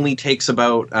only takes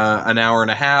about an hour and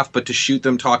a half, but to shoot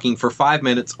them talking for 5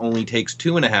 minutes only takes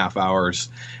 2.5 hours.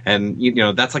 And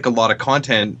that's like a lot of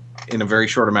content in a very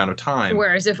short amount of time.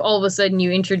 Whereas if all of a sudden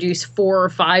you introduce 4 or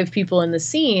 5 people in the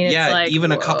scene, it's like,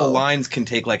 even whoa. A couple lines can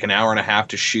take like an hour and a half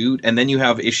to shoot, and then you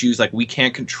have issues like we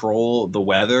can't control the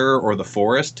weather or the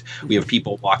forest. We have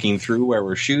people walking through where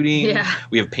we're shooting. Yeah.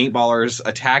 We have paintballers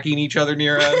attacking each other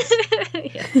near us.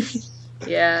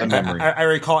 Yeah. I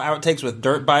recall outtakes with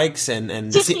dirt bikes, and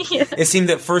it seemed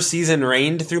that first season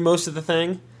rained through most of the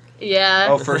thing.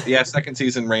 Yeah. Second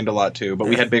season rained a lot too, but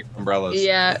we had big umbrellas.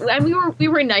 Yeah, and we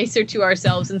were nicer to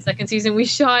ourselves in second season. We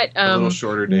shot a little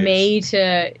shorter days. May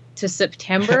to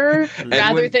September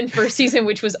rather than first season,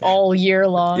 which was all year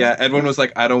long. Yeah, Edwin was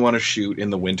like, I don't want to shoot in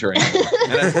the winter anymore.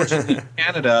 And unfortunately, in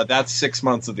Canada, that's 6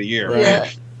 months of the year. Right? Yeah,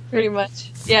 pretty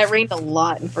much. Yeah, it rained a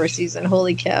lot in first season.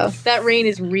 Holy cow. That rain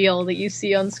is real that you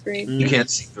see on screen. You can't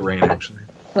see the rain, actually.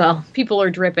 Well, people are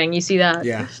dripping. You see that.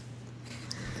 Yeah.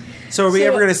 So are we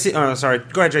ever going to see... Oh, sorry.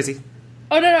 Go ahead, Tracy.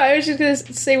 Oh, no. I was just going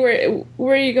to say,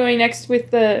 where are you going next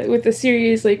with the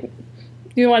series? Like,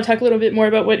 do you want to talk a little bit more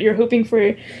about what you're hoping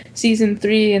for season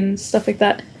 3 and stuff like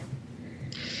that?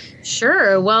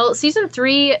 Sure. Well, season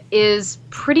 3 is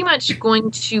pretty much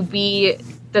going to be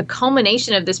the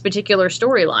culmination of this particular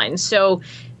storyline. So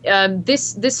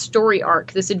this story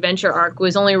arc, this adventure arc,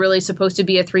 was only really supposed to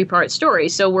be a 3-part story.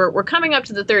 So we're coming up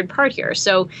to the 3rd part here.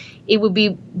 So it would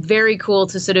be very cool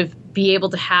to sort of be able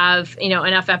to have,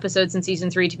 enough episodes in season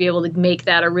 3 to be able to make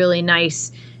that a really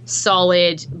nice,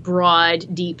 solid,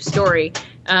 broad, deep story.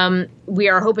 We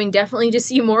are hoping definitely to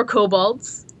see more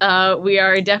kobolds. We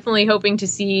are definitely hoping to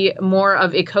see more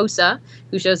of Ikosa,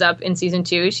 who shows up in season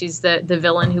 2. She's the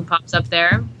villain who pops up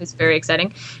there. It's very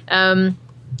exciting.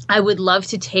 I would love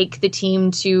to take the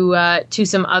team to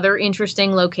some other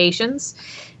interesting locations.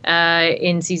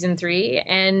 in season 3,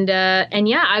 and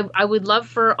yeah, I would love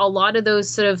for a lot of those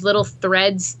sort of little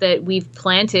threads that we've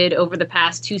planted over the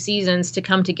past 2 seasons to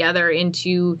come together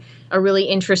into a really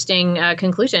interesting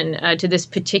conclusion to this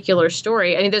particular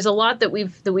story. I mean, there's a lot that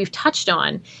we've touched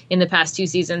on in the past 2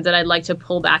 seasons that I'd like to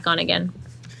pull back on again.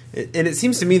 And it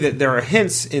seems to me that there are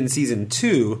hints in season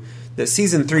 2 that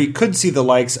season 3 could see the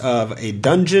likes of a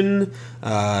dungeon,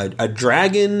 a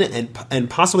dragon, and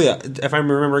possibly, if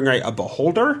I'm remembering right, a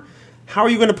beholder. How are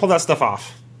you going to pull that stuff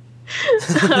off?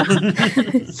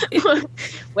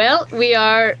 Well, we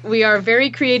are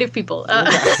very creative people.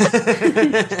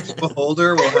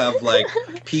 Beholder will have like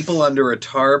people under a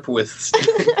tarp with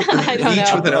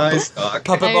each with an eye stalk.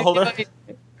 Puppet beholder.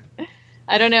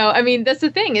 I don't know. I mean, that's the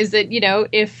thing is that,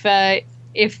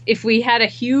 if we had a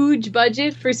huge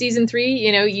budget for season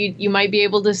 3, you might be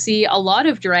able to see a lot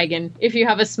of dragon. If you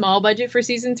have a small budget for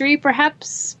season 3,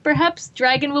 perhaps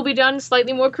dragon will be done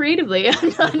slightly more creatively.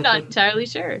 I'm not entirely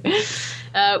sure.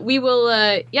 We will,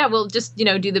 we'll just,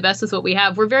 do the best with what we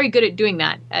have. We're very good at doing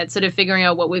that, at sort of figuring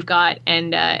out what we've got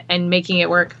and making it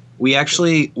work. We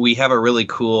have a really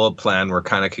cool plan we're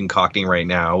kind of concocting right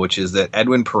now, which is that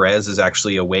Edwin Perez is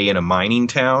actually away in a mining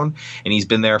town, and he's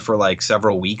been there for like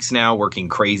several weeks now, working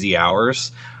crazy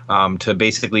hours. To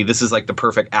basically, this is like the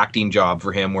perfect acting job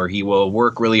for him, where he will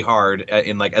work really hard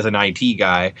as an IT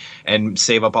guy and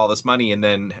save up all this money, and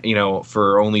then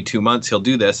for only 2 months he'll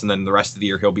do this, and then the rest of the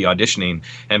year he'll be auditioning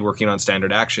and working on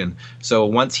standard action. So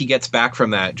once he gets back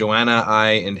from that, Joanna, I,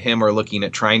 and him are looking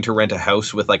at trying to rent a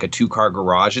house with like a 2-car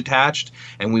garage attached,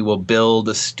 and we will build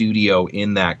a studio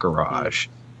in that garage.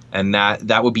 And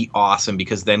that would be awesome,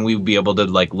 because then we would be able to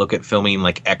like look at filming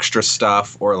like extra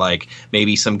stuff, or like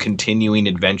maybe some continuing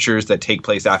adventures that take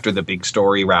place after the big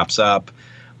story wraps up.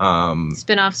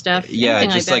 Spin-off stuff. Yeah,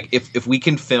 just like if we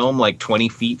can film like 20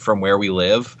 feet from where we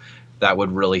live, that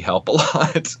would really help a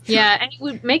lot. Yeah, and it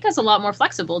would make us a lot more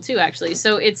flexible too, actually.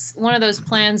 So it's one of those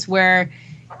plans where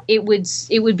it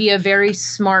would be a very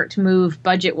smart move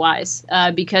budget-wise,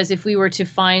 because if we were to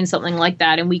find something like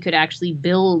that and we could actually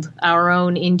build our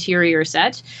own interior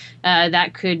set,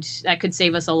 that could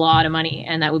save us a lot of money,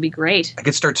 and that would be great. I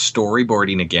could start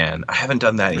storyboarding again. I haven't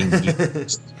done that in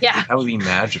years. Yeah. That would be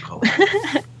magical.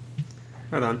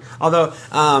 Right on. Although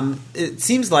it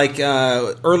seems like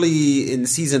early in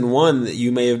season 1 that you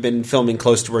may have been filming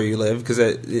close to where you live, because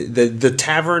the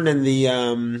tavern and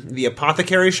the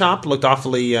apothecary shop looked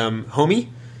awfully homey.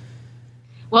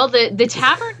 Well, the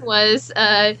tavern was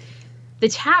the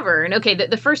tavern. Okay,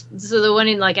 the first, so the one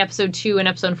in like episode 2 and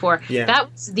episode 4. Yeah.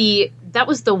 That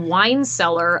was the wine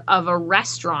cellar of a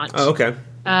restaurant. Oh, okay.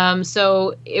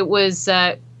 So it was.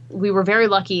 We were very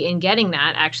lucky in getting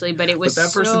that, actually, but it was But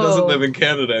that person doesn't live in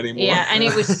Canada anymore. Yeah, and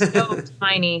it was so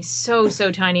tiny, so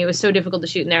tiny. It was so difficult to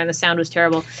shoot in there, and the sound was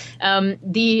terrible.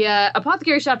 The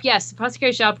apothecary shop, yes, the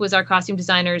apothecary shop was our costume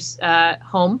designer's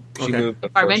home. She moved,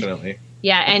 apartment. unfortunately.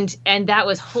 Yeah, and that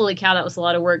was, holy cow, that was a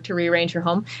lot of work to rearrange her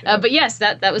home. But yes,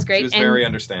 that was great. She was very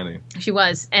understanding. She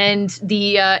was. And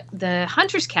the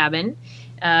hunter's cabin,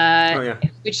 yeah.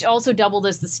 which also doubled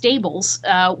as the stables,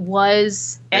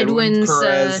 was Edwin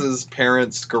Perez's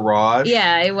parents' garage.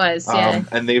 Yeah, it was. Yeah,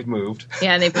 and they've moved.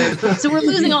 Yeah, they've moved. So we're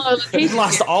losing all our locations. You've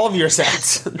lost all of your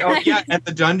sets. Oh yeah, and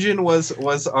the dungeon was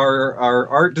our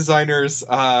art designer's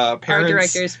parents, art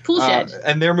director's pool shed,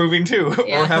 and they're moving too,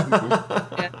 yeah. or have moved.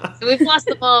 Yeah. So we've lost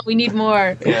them all. We need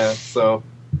more. Yeah. So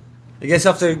I guess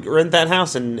you have to rent that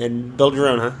house and build your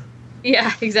own, huh?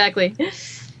 Yeah, exactly.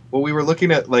 Well, we were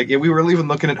looking at we were even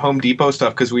looking at Home Depot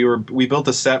stuff, because we built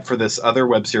a set for this other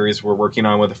web series we're working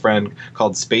on with a friend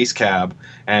called Space Cab,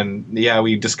 and yeah,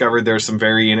 we discovered there's some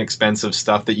very inexpensive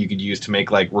stuff that you could use to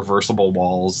make like reversible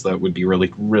walls that would be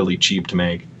really, really cheap to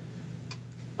make.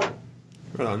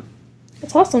 Right on.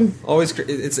 That's awesome. Always,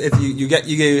 you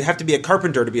have to be a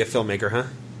carpenter to be a filmmaker, huh?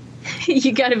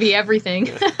 You got to be everything.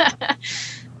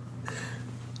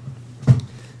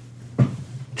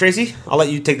 Tracy, I'll let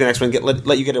you take the next one.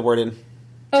 Let you get a word in.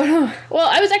 Oh no. Well,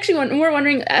 I was actually more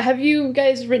wondering, have you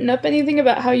guys written up anything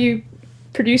about how you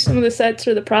produce some of the sets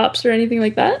or the props or anything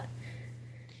like that?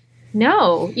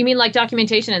 No, you mean like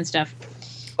documentation and stuff?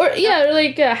 Or yeah, or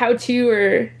like how to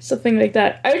or something like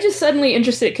that. I was just suddenly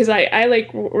interested because I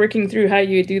like working through how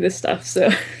you do this stuff.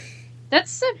 So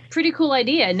that's a pretty cool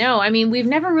idea. No, I mean we've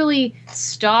never really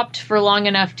stopped for long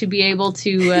enough to be able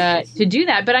to do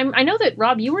that. But I know that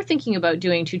Rob, you were thinking about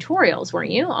doing tutorials,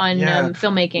 weren't you, on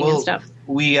filmmaking and stuff?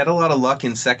 We had a lot of luck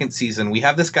in second season. We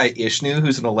have this guy Ishnu,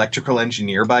 who's an electrical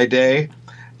engineer by day.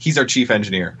 He's our chief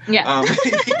engineer. Yeah,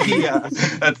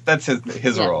 that's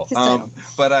his role.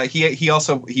 But he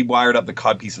wired up the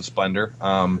codpiece of Splendor.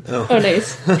 Oh,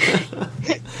 nice.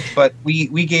 But he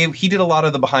did a lot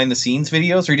of the behind the scenes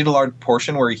videos, or he did a large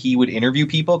portion where he would interview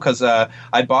people, because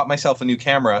I'd bought myself a new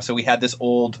camera, so we had this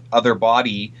old other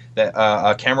body, that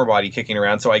a camera body kicking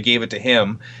around, so I gave it to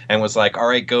him and was like, all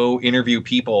right, go interview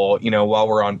people, while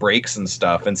we're on breaks and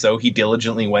stuff. And so he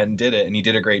diligently went and did it, and he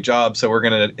did a great job. So we're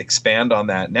going to expand on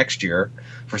that next year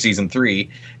for season 3.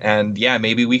 And yeah,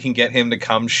 maybe we can get him to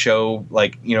come show,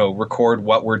 record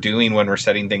what we're doing when we're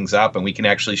setting things up, and we can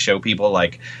actually show people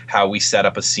like how we set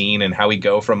up a scene and how we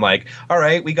go from like, all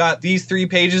right, we got these 3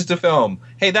 pages to film.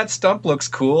 Hey, that stump looks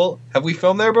cool. Have we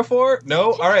filmed there before?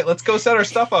 No? All right, let's go set our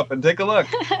stuff up and take a look.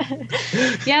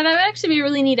 Yeah, that would actually be a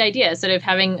really neat idea, sort of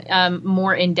having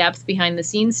more in-depth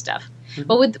behind-the-scenes stuff.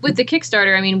 But with the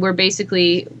Kickstarter, I mean,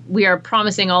 we are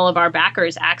promising all of our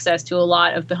backers access to a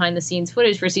lot of behind-the-scenes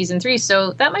footage for Season 3,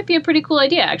 so that might be a pretty cool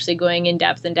idea, actually, going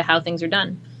in-depth into how things are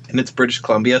done. And it's British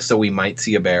Columbia, so we might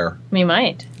see a bear. We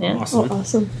might, yeah.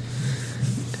 Awesome.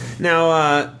 Now,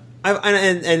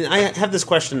 I have this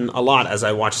question a lot as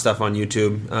I watch stuff on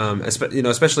YouTube,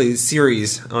 especially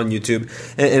series on YouTube,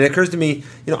 and it occurs to me,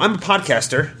 I'm a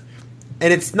podcaster,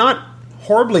 and it's not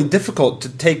horribly difficult to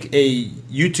take a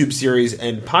YouTube series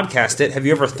and podcast it. Have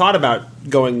you ever thought about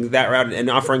going that route and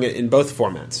offering it in both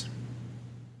formats?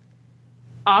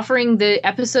 Offering the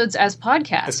episodes as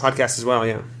podcasts? As podcasts as well,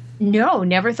 yeah. No,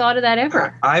 never thought of that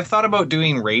ever. I've thought about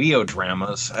doing radio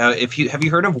dramas. Have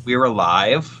you heard of We're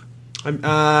Alive?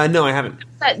 No, I haven't.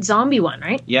 That zombie one,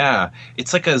 right? Yeah,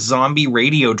 it's like a zombie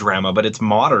radio drama, but it's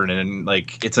modern and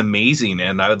it's amazing.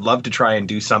 And I would love to try and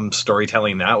do some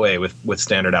storytelling that way with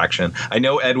Standard Action. I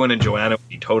know Edwin and Joanna would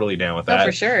be totally down with that. Oh,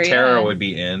 for sure. Tara would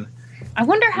be in. I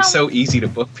wonder how it's so easy to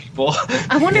book people.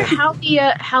 I wonder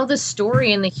how the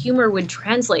story and the humor would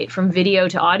translate from video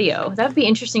to audio. That'd be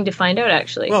interesting to find out,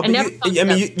 actually. Well,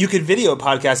 you could video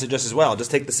podcast it just as well.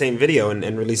 Just take the same video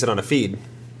and release it on a feed.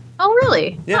 Oh,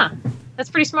 really? Yeah. Huh. That's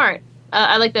pretty smart.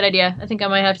 I like that idea. I think I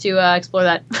might have to explore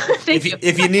that. Thank you.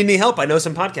 If you need any help, I know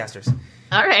some podcasters.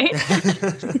 All right.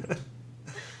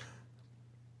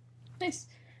 Nice.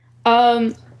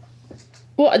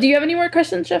 Well, do you have any more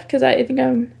questions, Jeff? Because I think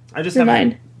I just have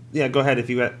mine. Yeah, go ahead if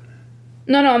you got.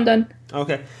 No, I'm done.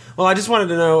 Okay. Well, I just wanted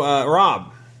to know,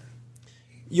 Rob.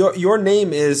 Your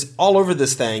name is all over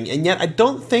this thing, and yet I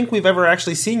don't think we've ever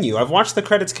actually seen you. I've watched the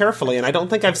credits carefully, and I don't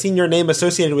think I've seen your name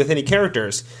associated with any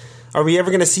characters. Are we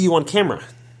ever going to see you on camera?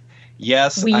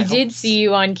 Yes, we did see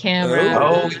you on camera.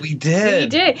 Oh, we did. We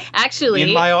did, actually,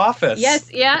 in my office. Yes,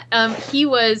 yeah. He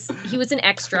was an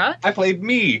extra. I played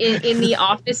me in the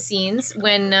office scenes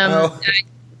when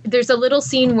there's a little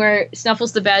scene where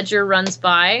Snuffles the Badger runs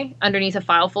by underneath a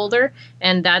file folder,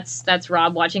 and that's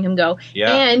Rob watching him go.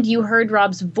 Yeah. And you heard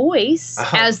Rob's voice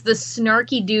as the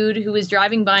snarky dude who was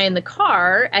driving by in the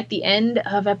car at the end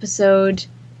of episode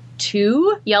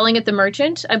 2, yelling at the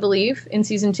merchant, I believe, in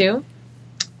season 2.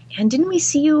 And didn't we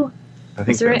see you? I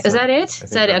think is that it? Is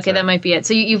that it? Okay, that might be it.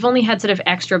 So you've only had sort of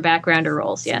extra backgrounder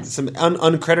roles, yes. Some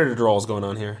uncredited roles going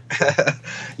on here.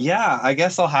 Yeah, I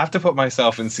guess I'll have to put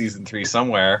myself in season 3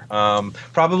 somewhere.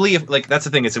 Probably, that's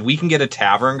the thing, is if we can get a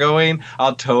tavern going,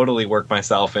 I'll totally work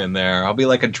myself in there. I'll be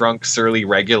like a drunk, surly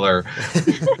regular.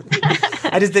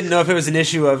 I just didn't know if it was an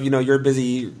issue of, you're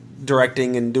busy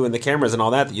directing and doing the cameras and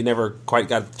all that you never quite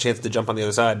got a chance to jump on the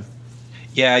other side.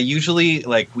 Yeah, usually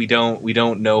we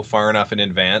don't know far enough in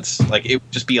advance. It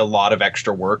would just be a lot of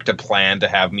extra work to plan to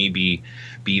have me be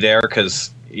there,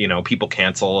 because people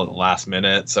cancel at the last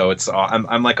minute. So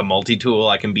I'm like a multi-tool.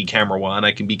 I can be camera 1,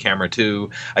 I can be camera 2,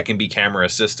 I can be camera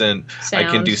assistant, sound.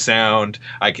 I can do sound,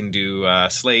 I can do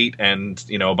slate, and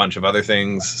a bunch of other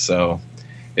things. So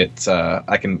it's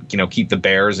I can keep the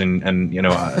bears and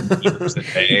keepers at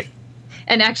bay.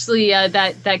 And actually,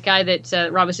 that guy that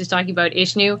Rob was just talking about,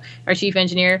 Ishnu, our chief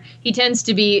engineer, he tends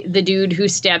to be the dude who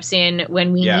steps in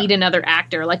when we need another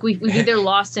actor. Like we've either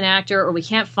lost an actor or we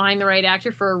can't find the right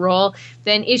actor for a role,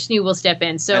 then Ishnu will step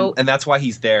in. So and that's why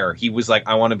he's there. He was like,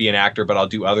 I want to be an actor, but I'll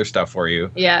do other stuff for you.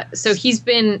 Yeah. So he's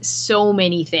been so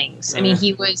many things. I mean,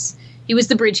 he was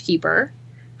the bridge keeper,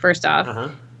 first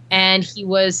off, and he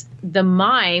was the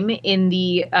mime in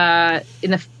the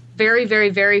very, very,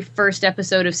 very first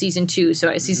episode of season 2.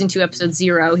 So season 2, episode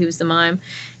 0, he was the mime.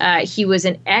 He was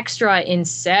an extra in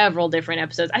several different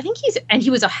episodes. I think he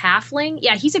was a halfling.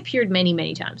 Yeah, he's appeared many,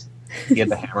 many times. He had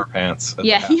the hammer pants.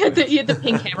 Yeah, he had the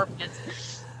pink hammer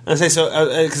pants. I say so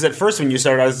because at first when you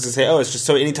started, I was going to say, it's just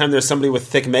so anytime there's somebody with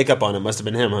thick makeup on, it must have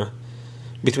been him, huh?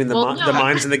 Between the Well, the no.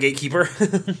 mimes and the gatekeeper.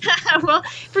 Well,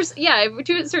 yeah,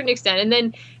 to a certain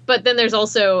extent, but then there's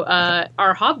also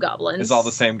our hobgoblins. It's all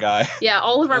the same guy. Yeah,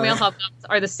 all of our male hobgoblins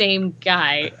are the same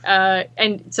guy,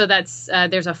 and so that's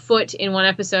there's a foot in one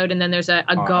episode, and then there's a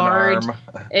guard,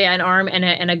 an arm,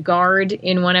 and a guard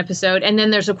in one episode, and then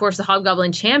there's of course the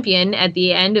hobgoblin champion at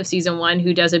the end of season 1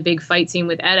 who does a big fight scene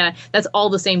with Edda. That's all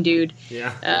the same dude.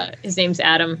 Yeah. His name's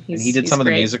Adam. And he did some of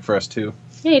the music for us too.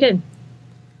 Yeah, he did.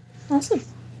 Awesome.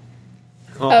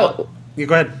 Oh, you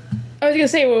go ahead. I was gonna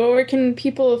say, well, where can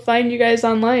people find you guys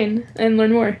online and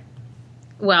learn more?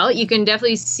 Well, you can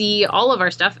definitely see all of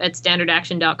our stuff at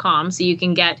standardaction.com, so you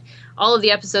can get all of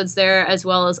the episodes there, as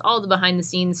well as all the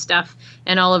behind-the-scenes stuff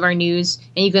and all of our news,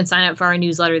 and you can sign up for our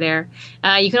newsletter there.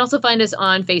 You can also find us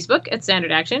on Facebook at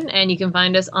Standard Action, and you can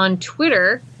find us on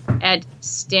Twitter at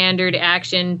Standard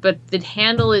Action, but the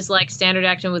handle is like Standard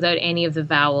Action without any of the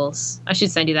vowels. I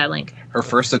should send you that link. Her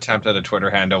first attempt at a Twitter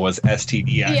handle was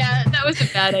STDX. Yeah, that was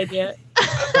a bad idea.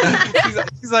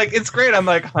 she's like, it's great. I'm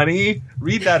like, honey,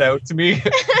 read that out to me.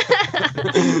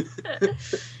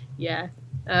 Yeah.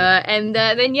 And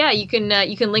then you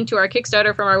can link to our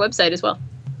Kickstarter from our website as well.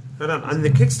 Hold on. And the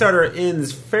Kickstarter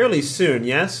ends fairly soon,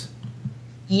 yes?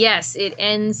 Yes, it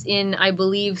ends in, I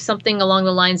believe, something along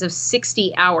the lines of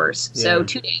 60 hours. So Yeah.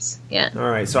 2 days. Yeah. All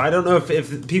right. So I don't know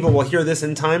if people will hear this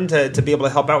in time to be able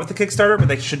to help out with the Kickstarter, but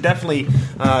they should definitely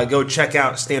go check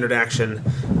out Standard Action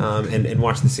and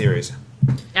watch the series.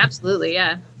 Absolutely,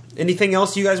 yeah. Anything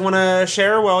else you guys want to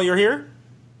share while you're here?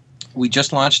 We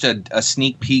just launched a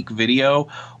sneak peek video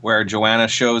where Joanna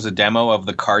shows a demo of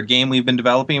the card game we've been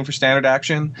developing for Standard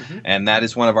Action, and that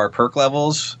is one of our perk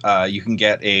levels. You can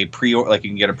get a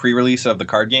pre-release of the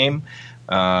card game.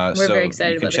 We're very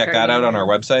excited you can about the check card that out game. on our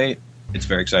website. It's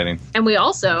very exciting. And we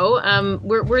also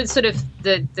we're sort of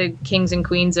the kings and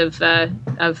queens of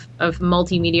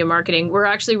multimedia marketing. We're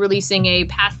actually releasing a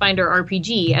Pathfinder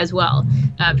RPG as well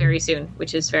very soon,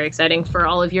 which is very exciting for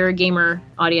all of your gamer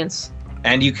audience.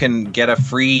 And you can get a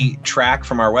free track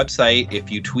from our website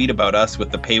if you tweet about us with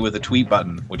the Pay with a Tweet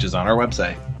button, which is on our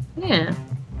website. Yeah,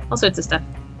 all sorts of stuff.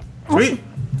 Sweet.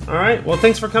 All right. Well,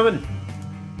 thanks for coming.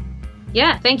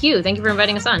 Yeah, thank you. Thank you for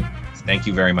inviting us on. Thank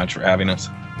you very much for having us.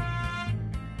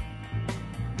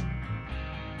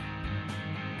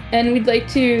 And we'd like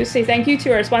to say thank you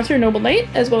to our sponsor, Noble Knight,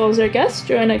 as well as our guests,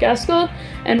 Joanna Gaskell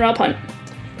and Rob Hunt.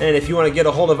 And if you want to get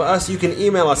a hold of us, you can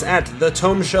email us at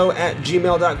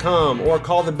thetomeshow@gmail.com or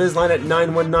call the Bizline at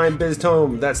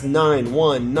 919-BIZTOME. That's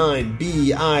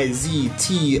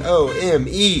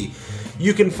 919-BIZTOME.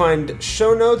 You can find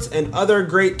show notes and other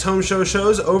great Tome Show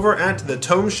shows over at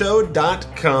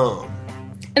thetomeshow.com.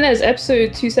 And that is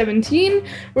episode 217,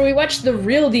 where we watched the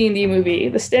real D&D movie,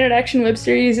 the Standard Action web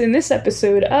series, in this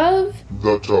episode of...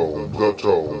 The Tome, the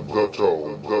Tome, the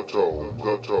Tome, the Tome,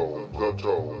 the Tome, the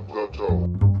Tome, the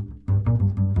Tome.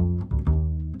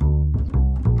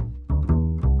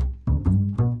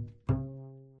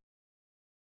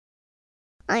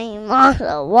 I'm on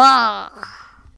the wall.